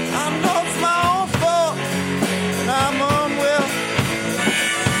 I know it's my own fault, and I'm unwell.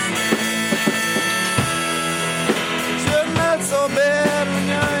 So bad when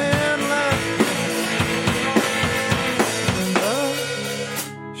you're in love. Love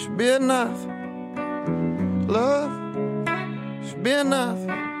should be enough. Love should be enough.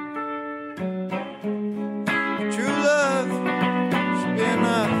 True love should be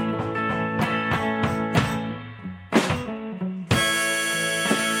enough.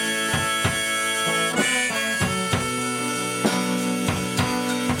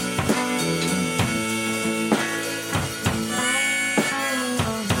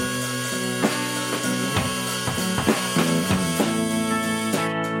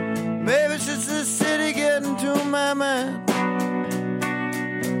 My mind,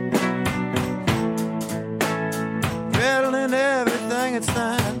 rattling everything it's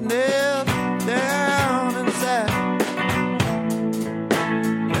not nailed down inside.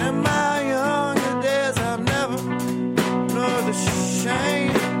 In my younger days, I've never known the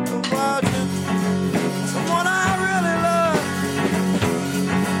shame of watching someone I really love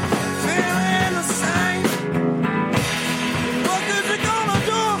feeling the same. What is it gonna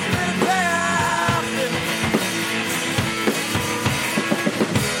do for me to play?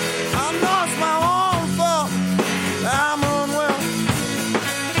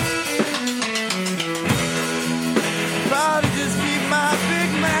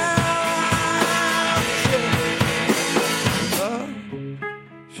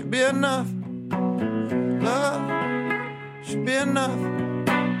 enough. Love should be enough.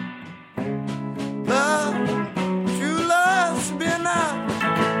 Love, true love should be enough.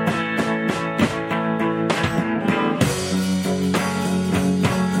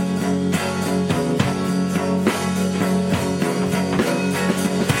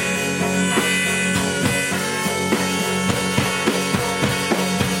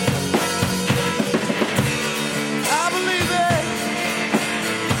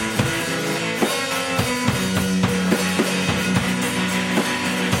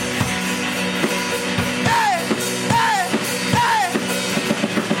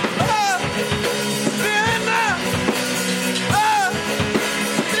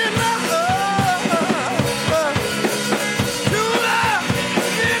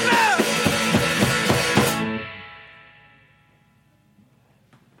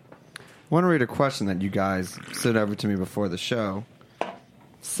 I want to read a question that you guys sent over to me before the show.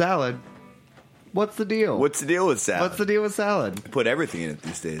 Salad. What's the deal? What's the deal with salad? What's the deal with salad? Put everything in it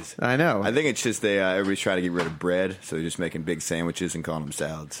these days. I know. I think it's just everybody's trying to get rid of bread, so they're just making big sandwiches and calling them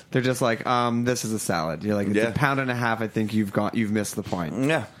salads. They're just like, this is a salad. You're like, it's a pound and a half. I think you've missed the point.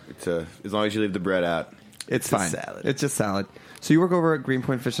 Yeah, it's as long as you leave the bread out, it's fine. Salad. It's just salad. So you work over at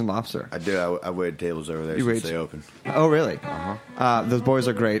Greenpoint Fish and Lobster. I do. I waited tables over there since they opened. Oh, really? Uh-huh. Those boys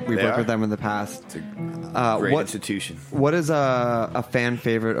are great. We've worked with them in the past. It's a great institution. What is a fan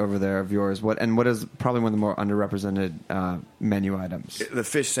favorite over there of yours? What is probably one of the more underrepresented menu items? The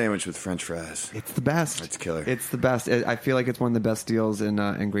fish sandwich with French fries. It's the best. It's killer. It's the best. I feel like it's one of the best deals in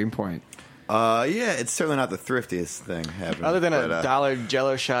Greenpoint. Yeah, it's certainly not the thriftiest thing happening. Other than a $1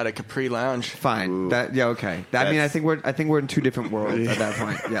 Jello shot at Capri Lounge. Fine. Okay. I think we're in two different worlds at that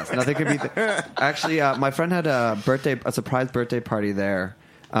point. Yes, nothing could be. Actually, my friend had a surprise birthday party there,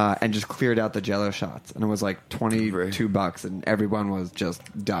 and just cleared out the Jello shots, and it was like $22, and everyone was just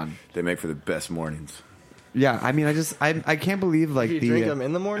done. They make for the best mornings. Yeah, I mean, I can't believe like you drink them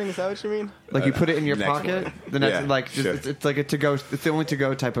in the morning. Is that what you mean? Like you put it in your pocket. Morning. The next, it's like a to go. It's the only to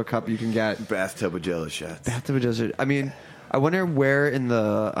go type of cup you can get. Bathtub of Jello shots. Bathtub of Jello shots. I mean, I wonder where in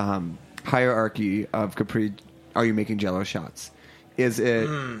the hierarchy of Capri are you making Jello shots? Is it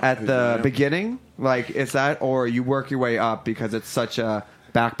at the beginning? Like is that, or you work your way up because it's such a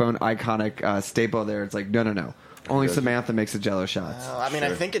backbone iconic staple there? It's like no. Only Samantha makes the Jello shots. I mean,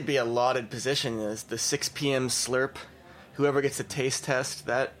 I think it'd be a lauded position is the 6 p.m. slurp. Whoever gets the taste test,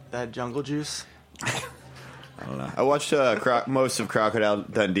 that jungle juice. I don't know. I watched most of Crocodile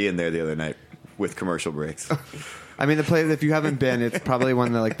Dundee in there the other night with commercial breaks. I mean, the place, if you haven't been, it's probably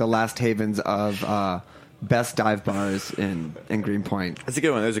one of the last havens of best dive bars in Greenpoint. That's a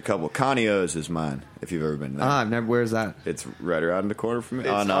good one. There's a couple. Conio's is mine, if you've ever been there. I've never. Where's that? It's right around the corner from me.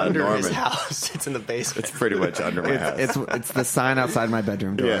 It's under Norman. his house. It's in the basement. It's pretty much under my house. It's the sign outside my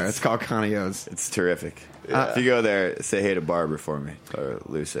bedroom door. Yes. It's called Conio's. It's terrific. If you go there, say hey to Barbara for me. Or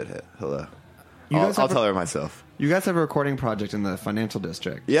Lou said hello. I'll tell her myself. You guys have a recording project in the financial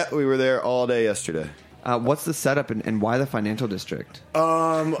district. Yeah, we were there all day yesterday. What's the setup and why the financial district?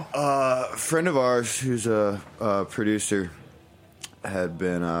 A friend of ours who's a producer had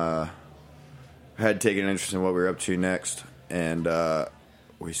taken an interest in what we were up to next, and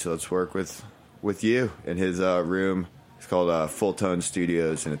we said let's work with you in his room. It's called Full Tone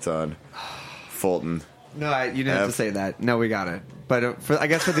Studios, and it's on Fulton. No, you didn't have to say that. No, we got it. But I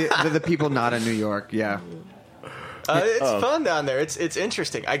guess for the people not in New York, yeah. It's fun down there. It's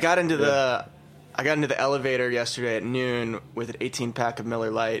interesting. I got into the elevator yesterday at noon with an 18-pack of Miller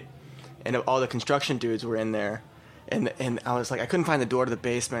Lite, and all the construction dudes were in there. And I was like, I couldn't find the door to the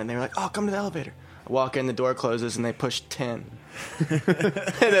basement, and they were like, oh, come to the elevator. I walk in, the door closes, and they push 10. And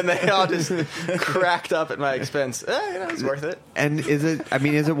then they all just cracked up at my expense. It's worth it. And is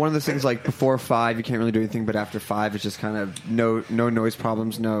it one of those things like before 5 you can't really do anything, but after 5 it's just kind of no noise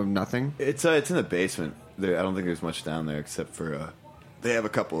problems, no nothing? It's in the basement. I don't think there's much down there except for they have a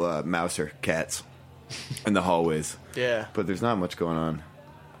couple mouser cats in the hallways. Yeah, but there's not much going on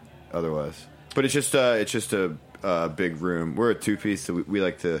otherwise. But it's just a big room. We're a 2-piece, so we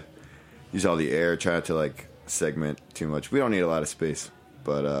like to use all the air, try not to like segment too much. We don't need a lot of space,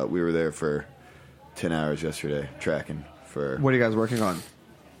 but we were there for 10 hours yesterday tracking for. What are you guys working on?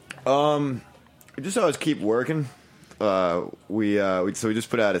 We just always keep working. So we just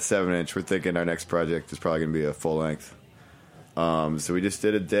put out a 7-inch. We're thinking our next project is probably going to be a full length. So we just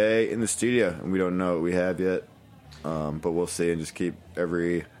did a day in the studio, and we don't know what we have yet, but we'll see, and just keep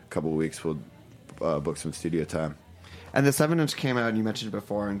every couple of weeks we'll book some studio time. And the 7-inch came out, and you mentioned it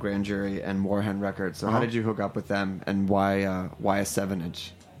before, in Grand Jury and Warhen Records. So how did you hook up with them, and why a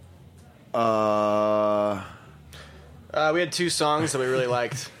 7-inch? We had 2 songs that we really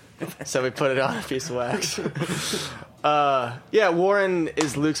liked. So we put it on a piece of wax. Yeah, Warren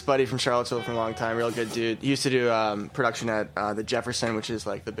is Luke's buddy from Charlottesville for a long time. Real good dude. He used to do production at the Jefferson, which is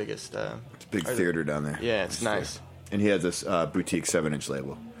like the biggest... it's a big theater down there. Yeah, it's nice. And he had this boutique 7-inch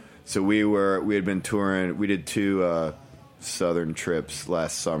label. So we had been touring. We did 2 southern trips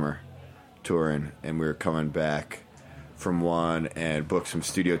last summer touring, and we were coming back from one and booked some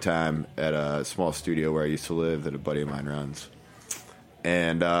studio time at a small studio where I used to live that a buddy of mine runs.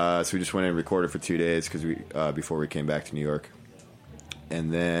 And so we just went in and recorded for 2 days before we came back to New York.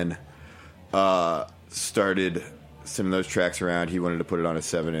 And then started sending those tracks around. He wanted to put it on a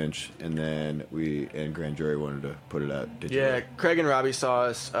 7-inch, and then and Grand Jury wanted to put it out digitally. Yeah, Craig and Robbie saw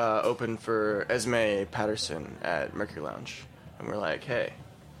us open for Esme Patterson at Mercury Lounge, and we're like, hey.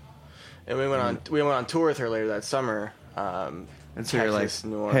 And we went on tour with her later that summer. And so Texas,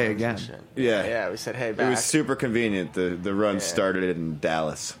 you're New like, Orleans, hey again. Yeah, we said hey back. It was super convenient. The run started in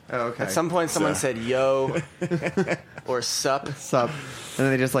Dallas. Oh, okay. At some point, someone said yo or sup. Sup. And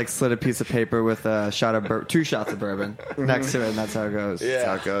then they just like slid a piece of paper with a shot of 2 shots of bourbon next to it, and that's how it goes. Yeah. That's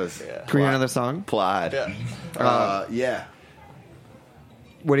how it goes. Yeah. Can we hear another song? Plod. Yeah. Yeah.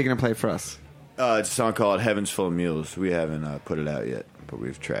 What are you going to play for us? It's a song called Heaven's Full of Mules. We haven't put it out yet, but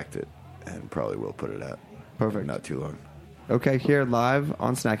we've tracked it and probably will put it out. Perfect. Not too long. Okay, here live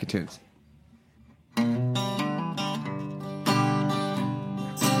on Snacky Tunes.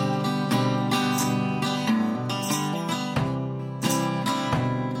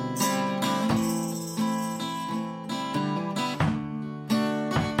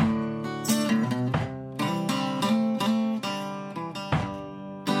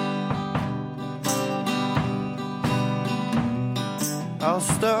 I'll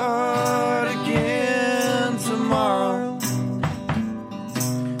start again tomorrow,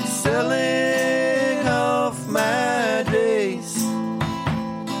 selling off my days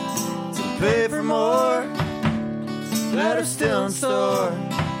to pay for more that are still in store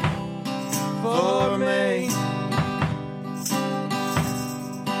for me.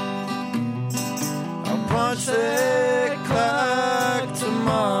 I'll punch that clock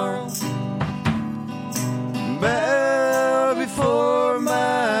tomorrow, bow before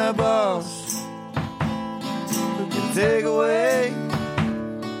my boss, who can take away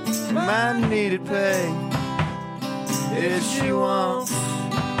my needed pay if she wants.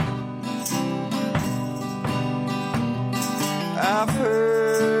 I've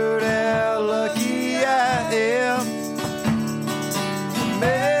heard how lucky I am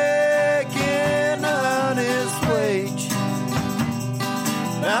making honest wage,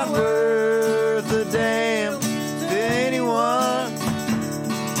 not worth a damn to anyone,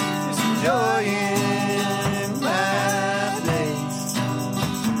 just enjoying my days.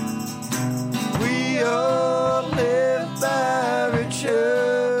 We all live by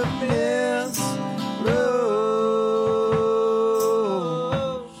Richard Mills rules.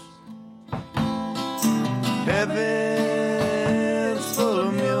 Heaven's full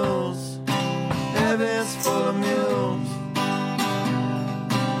of mules. Heaven's full of mules.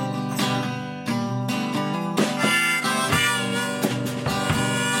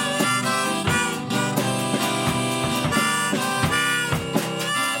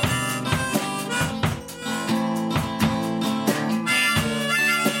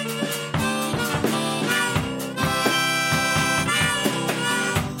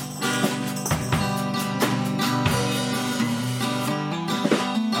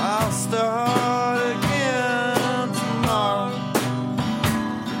 I'll start again tomorrow,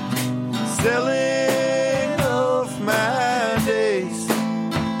 selling off my days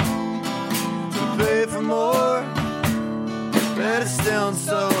to pay for more that is still in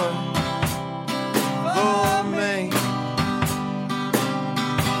store for me.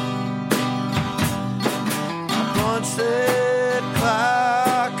 I'll punch that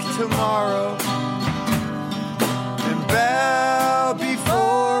clock tomorrow and bow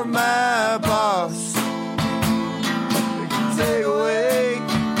before my boss, who can take away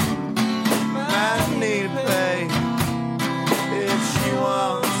my need to pay if she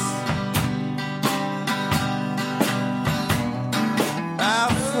wants.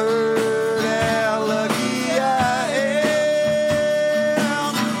 I've heard how lucky I am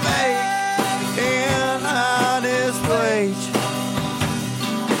making honest wage,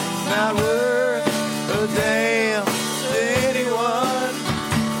 not worth a damn to anyone,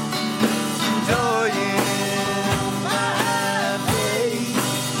 enjoying my days.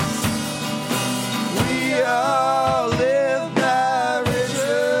 We all live by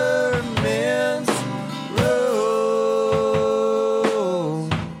Richard Mills rules.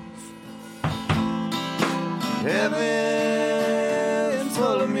 Heaven's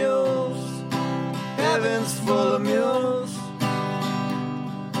full of mules.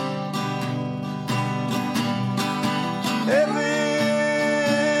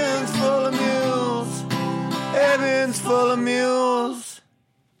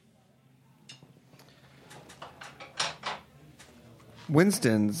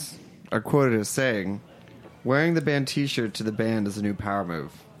 Winstons are quoted as saying, "Wearing the band T-shirt to the band is a new power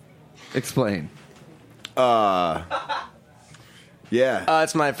move." Explain. Yeah.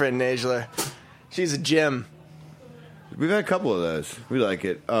 It's my friend Adler. She's a gem. We've had a couple of those. We like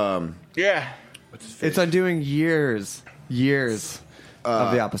it. Yeah. It's undoing years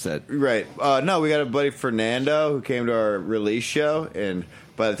of the opposite. Right. No, we got a buddy, Fernando, who came to our release show, and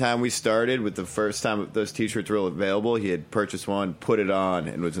by the time we started, with the first time those T-shirts were available, he had purchased one, put it on,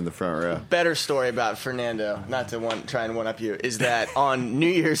 and was in the front row. Better story about Fernando, not to try and one-up you, is that on New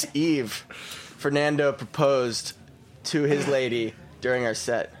Year's Eve, Fernando proposed to his lady during our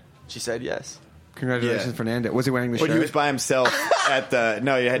set. She said yes. Congratulations, Fernando. Was he wearing the shirt? But he was by himself at the...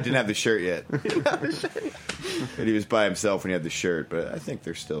 No, he didn't have the shirt yet. And he was by himself when he had the shirt, but I think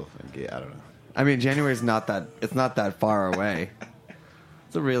they're still... I don't know. I mean, January's not that... It's not that far away.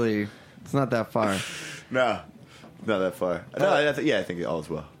 It's not that far. No, not that far. No, I think all is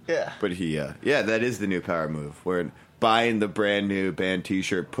well. Yeah. But that is the new power move. We're buying the brand new band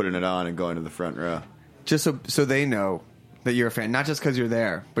T-shirt, putting it on, and going to the front row. Just so they know that you're a fan, not just because you're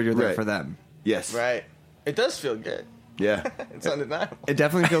there, but you're there for them. Yes. Right. It does feel good. Yeah. It's undeniable. It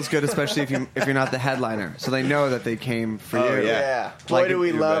definitely feels good, especially if you're not the headliner. So they know that they came for you. Yeah. Boy, do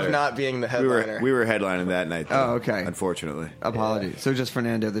we love not being the headliner. We were headlining that night, though, Oh, okay. unfortunately. Apologies. So just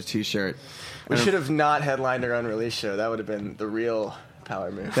Fernando, the T-shirt. We should have not headlined our own release show. That would have been the real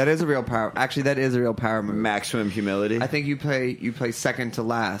power move. That is a real power. Actually, that is a real power move. Maximum humility. I think you play second to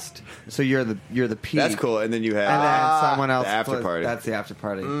last, so you're the peak. That's cool. And then you have And then someone else the after plays- party. That's the after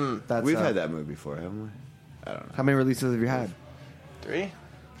party. We've had that move before, haven't we? I don't know. How many releases have you had? 3?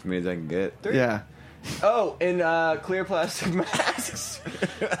 As many as I can get. 3? Yeah. Oh, in clear plastic masks.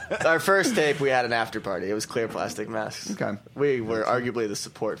 Our first tape, we had an after party. It was clear plastic masks. Okay. We were arguably the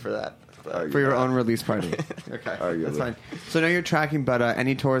support for that. For your own release party. Okay. Arguably. That's fine. So now you're tracking, but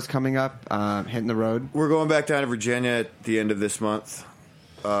any tours coming up, hitting the road? We're going back down to Virginia at the end of this month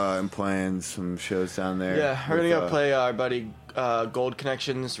and playing some shows down there. Yeah, we're going to go play our buddy Gold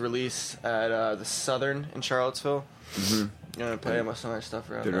Connections release at the Southern in Charlottesville. Mm-hmm. Going to play some of our stuff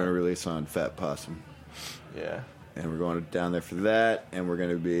around They're going to there. release on Fat Possum. Yeah. And we're going down there for that, and we're going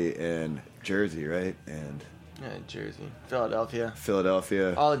to be in Jersey, right? And Yeah, Jersey.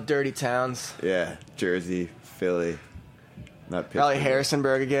 Philadelphia. All the dirty towns. Yeah, Jersey, Philly, not Pittsburgh. Probably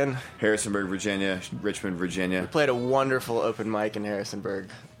Harrisonburg again. Harrisonburg, Virginia, Richmond, Virginia. Played a wonderful open mic in Harrisonburg.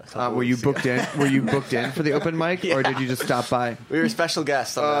 Were you booked in? Were you booked in for the open mic, or did you just stop by? We were special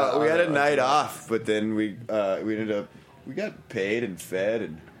guests. We had a night off, but then we ended up we got paid and fed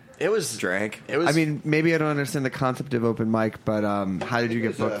and drank. It was. I mean, maybe I don't understand the concept of open mic, but how did you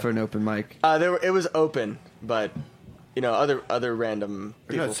get booked for an open mic? It was open, but other random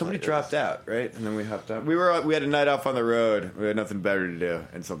people. Somebody dropped out, right? And then we hopped on. We had a night off on the road. We had nothing better to do,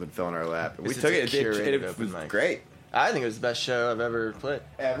 and something fell in our lap. And we took it. It was great. I think it was the best show I've ever played.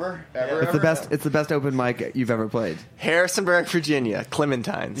 Ever. It's the best open mic you've ever played. Harrisonburg, Virginia,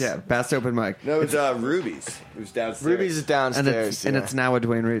 Clementines. Yeah, best open mic. No, it was Ruby's. It was downstairs. Ruby's is downstairs, and it's now a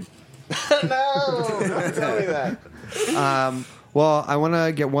Dwayne Reed. No, don't tell me that. Well, I want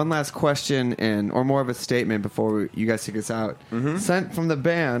to get one last question in, or more of a statement before you guys take us out. Mm-hmm. Sent from the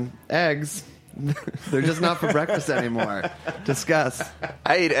band, eggs. They're just not for breakfast anymore. Discuss.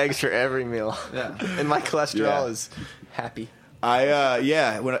 I eat eggs for every meal. Yeah. And my cholesterol is happy. I'll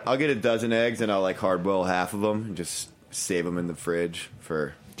get a dozen eggs and I'll hard boil half of them and just save them in the fridge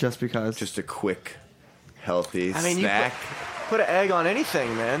for just a quick, healthy snack. You put an egg on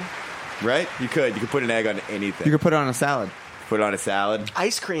anything, man. Right? You could put an egg on anything. You could put it on a salad. Put it on a salad.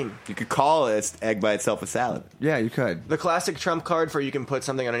 Ice cream. You could call it egg by itself a salad. Yeah, you could. The classic trump card for you can put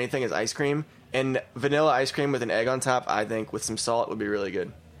something on anything is ice cream. And vanilla ice cream with an egg on top, I think, with some salt would be really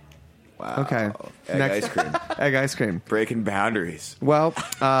good. Wow. Okay. Ice cream. Egg ice cream. Breaking boundaries. Well,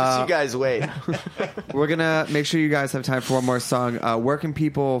 just you guys wait. We're going to make sure you guys have time for one more song. Where can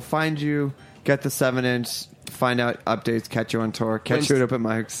people find you, get the 7-inch, find out updates, catch you on tour, catch you at open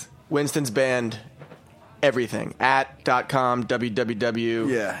mics? Winston's Band, everything. @.com, www.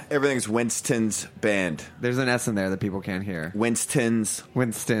 Yeah, everything's Winston's Band. There's an S in there that people can't hear. Winston's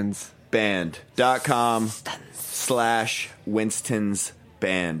Band.com /Winston's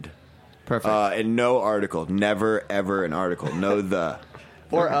Band. Perfect. And no article. Never, ever an article. No the.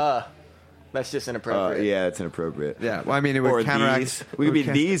 Or That's just inappropriate. Yeah, it's inappropriate. Yeah, well, I mean, it would counteract... These. We could be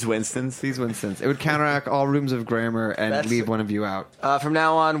these Winstons. These Winstons. It would counteract all rooms of grammar and leave one of you out. From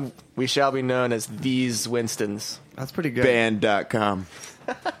now on, we shall be known as these Winstons. That's pretty good. Band.com.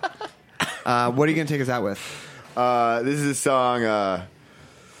 What are you going to take us out with? This is a song...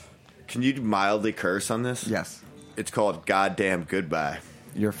 can you mildly curse on this? Yes. It's called Goddamn Goodbye.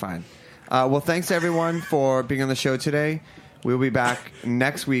 You're fine. Well, thanks everyone for being on the show today. We'll be back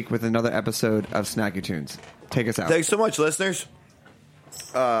next week with another episode of Snacky Tunes. Take us out. Thanks so much, listeners.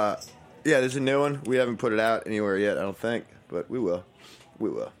 Yeah, there's a new one. We haven't put it out anywhere yet, I don't think, but we will. We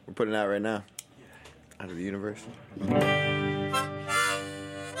will. We're putting it out right now. Out of the universe.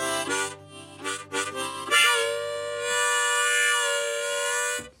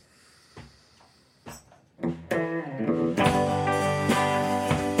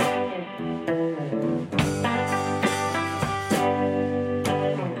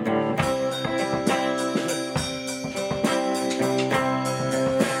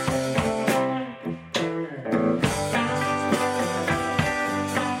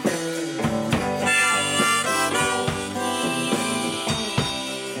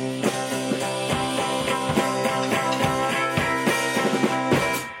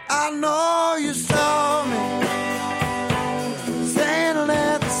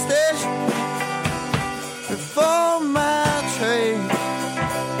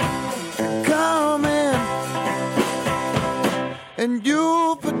 And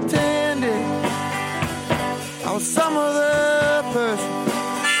you pretended I was some other person.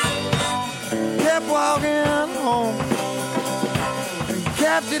 Kept walking home and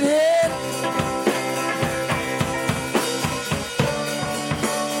kept it head.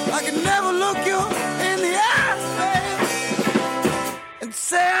 I could never look you in the eyes, babe, and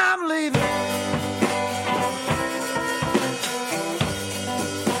say I'm leaving.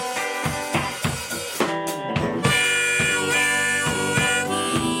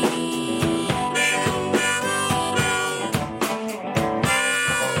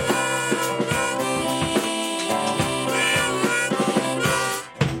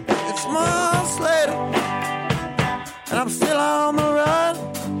 I'm still on the run.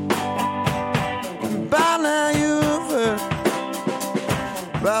 And by now you've heard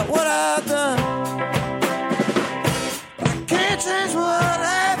about what I've done. I can't change what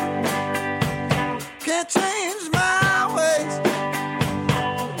happened. Can't change my ways.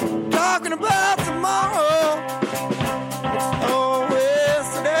 Talking about tomorrow. It's always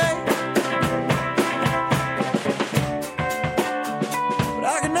today. But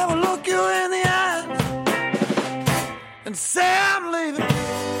I can never look you in the eyes and say I'm leaving.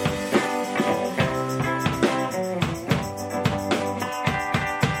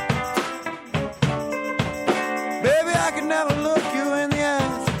 Baby, I can never look you in the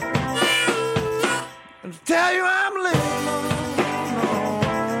eyes and tell you I'm leaving.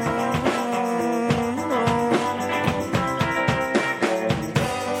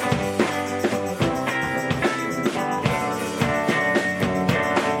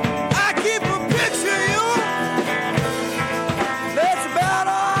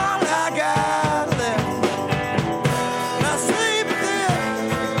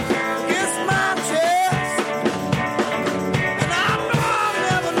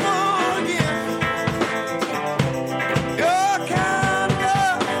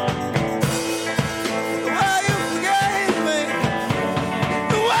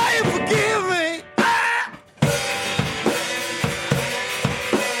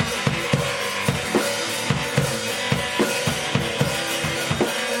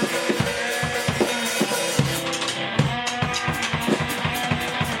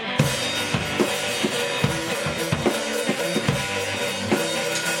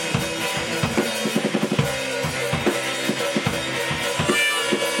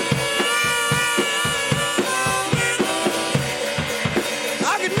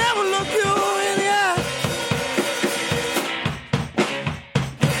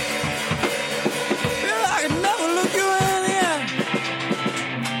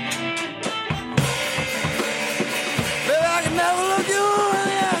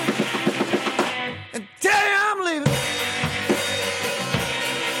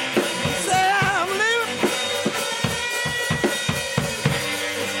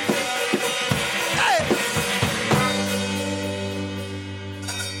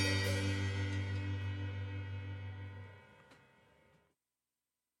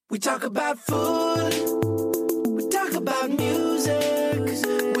 We talk about food, we talk about music,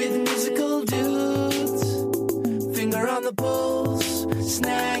 with musical dudes, finger on the pulse,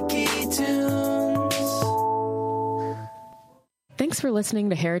 snacky tunes. Thanks for listening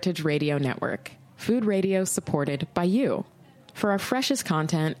to Heritage Radio Network, food radio supported by you. For our freshest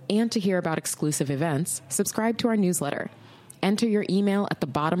content and to hear about exclusive events, subscribe to our newsletter. Enter your email at the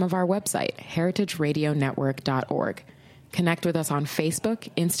bottom of our website, heritageradionetwork.org. Connect with us on Facebook,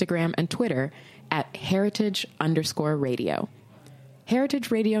 Instagram, and Twitter at heritage_radio.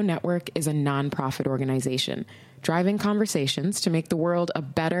 Heritage Radio Network is a nonprofit organization driving conversations to make the world a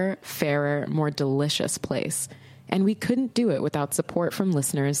better, fairer, more delicious place. And we couldn't do it without support from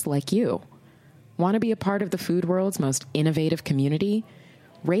listeners like you. Want to be a part of the food world's most innovative community?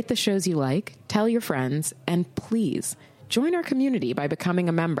 Rate the shows you like, tell your friends, and please join our community by becoming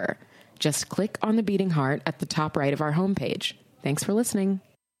a member. Just click on the beating heart at the top right of our homepage. Thanks for listening.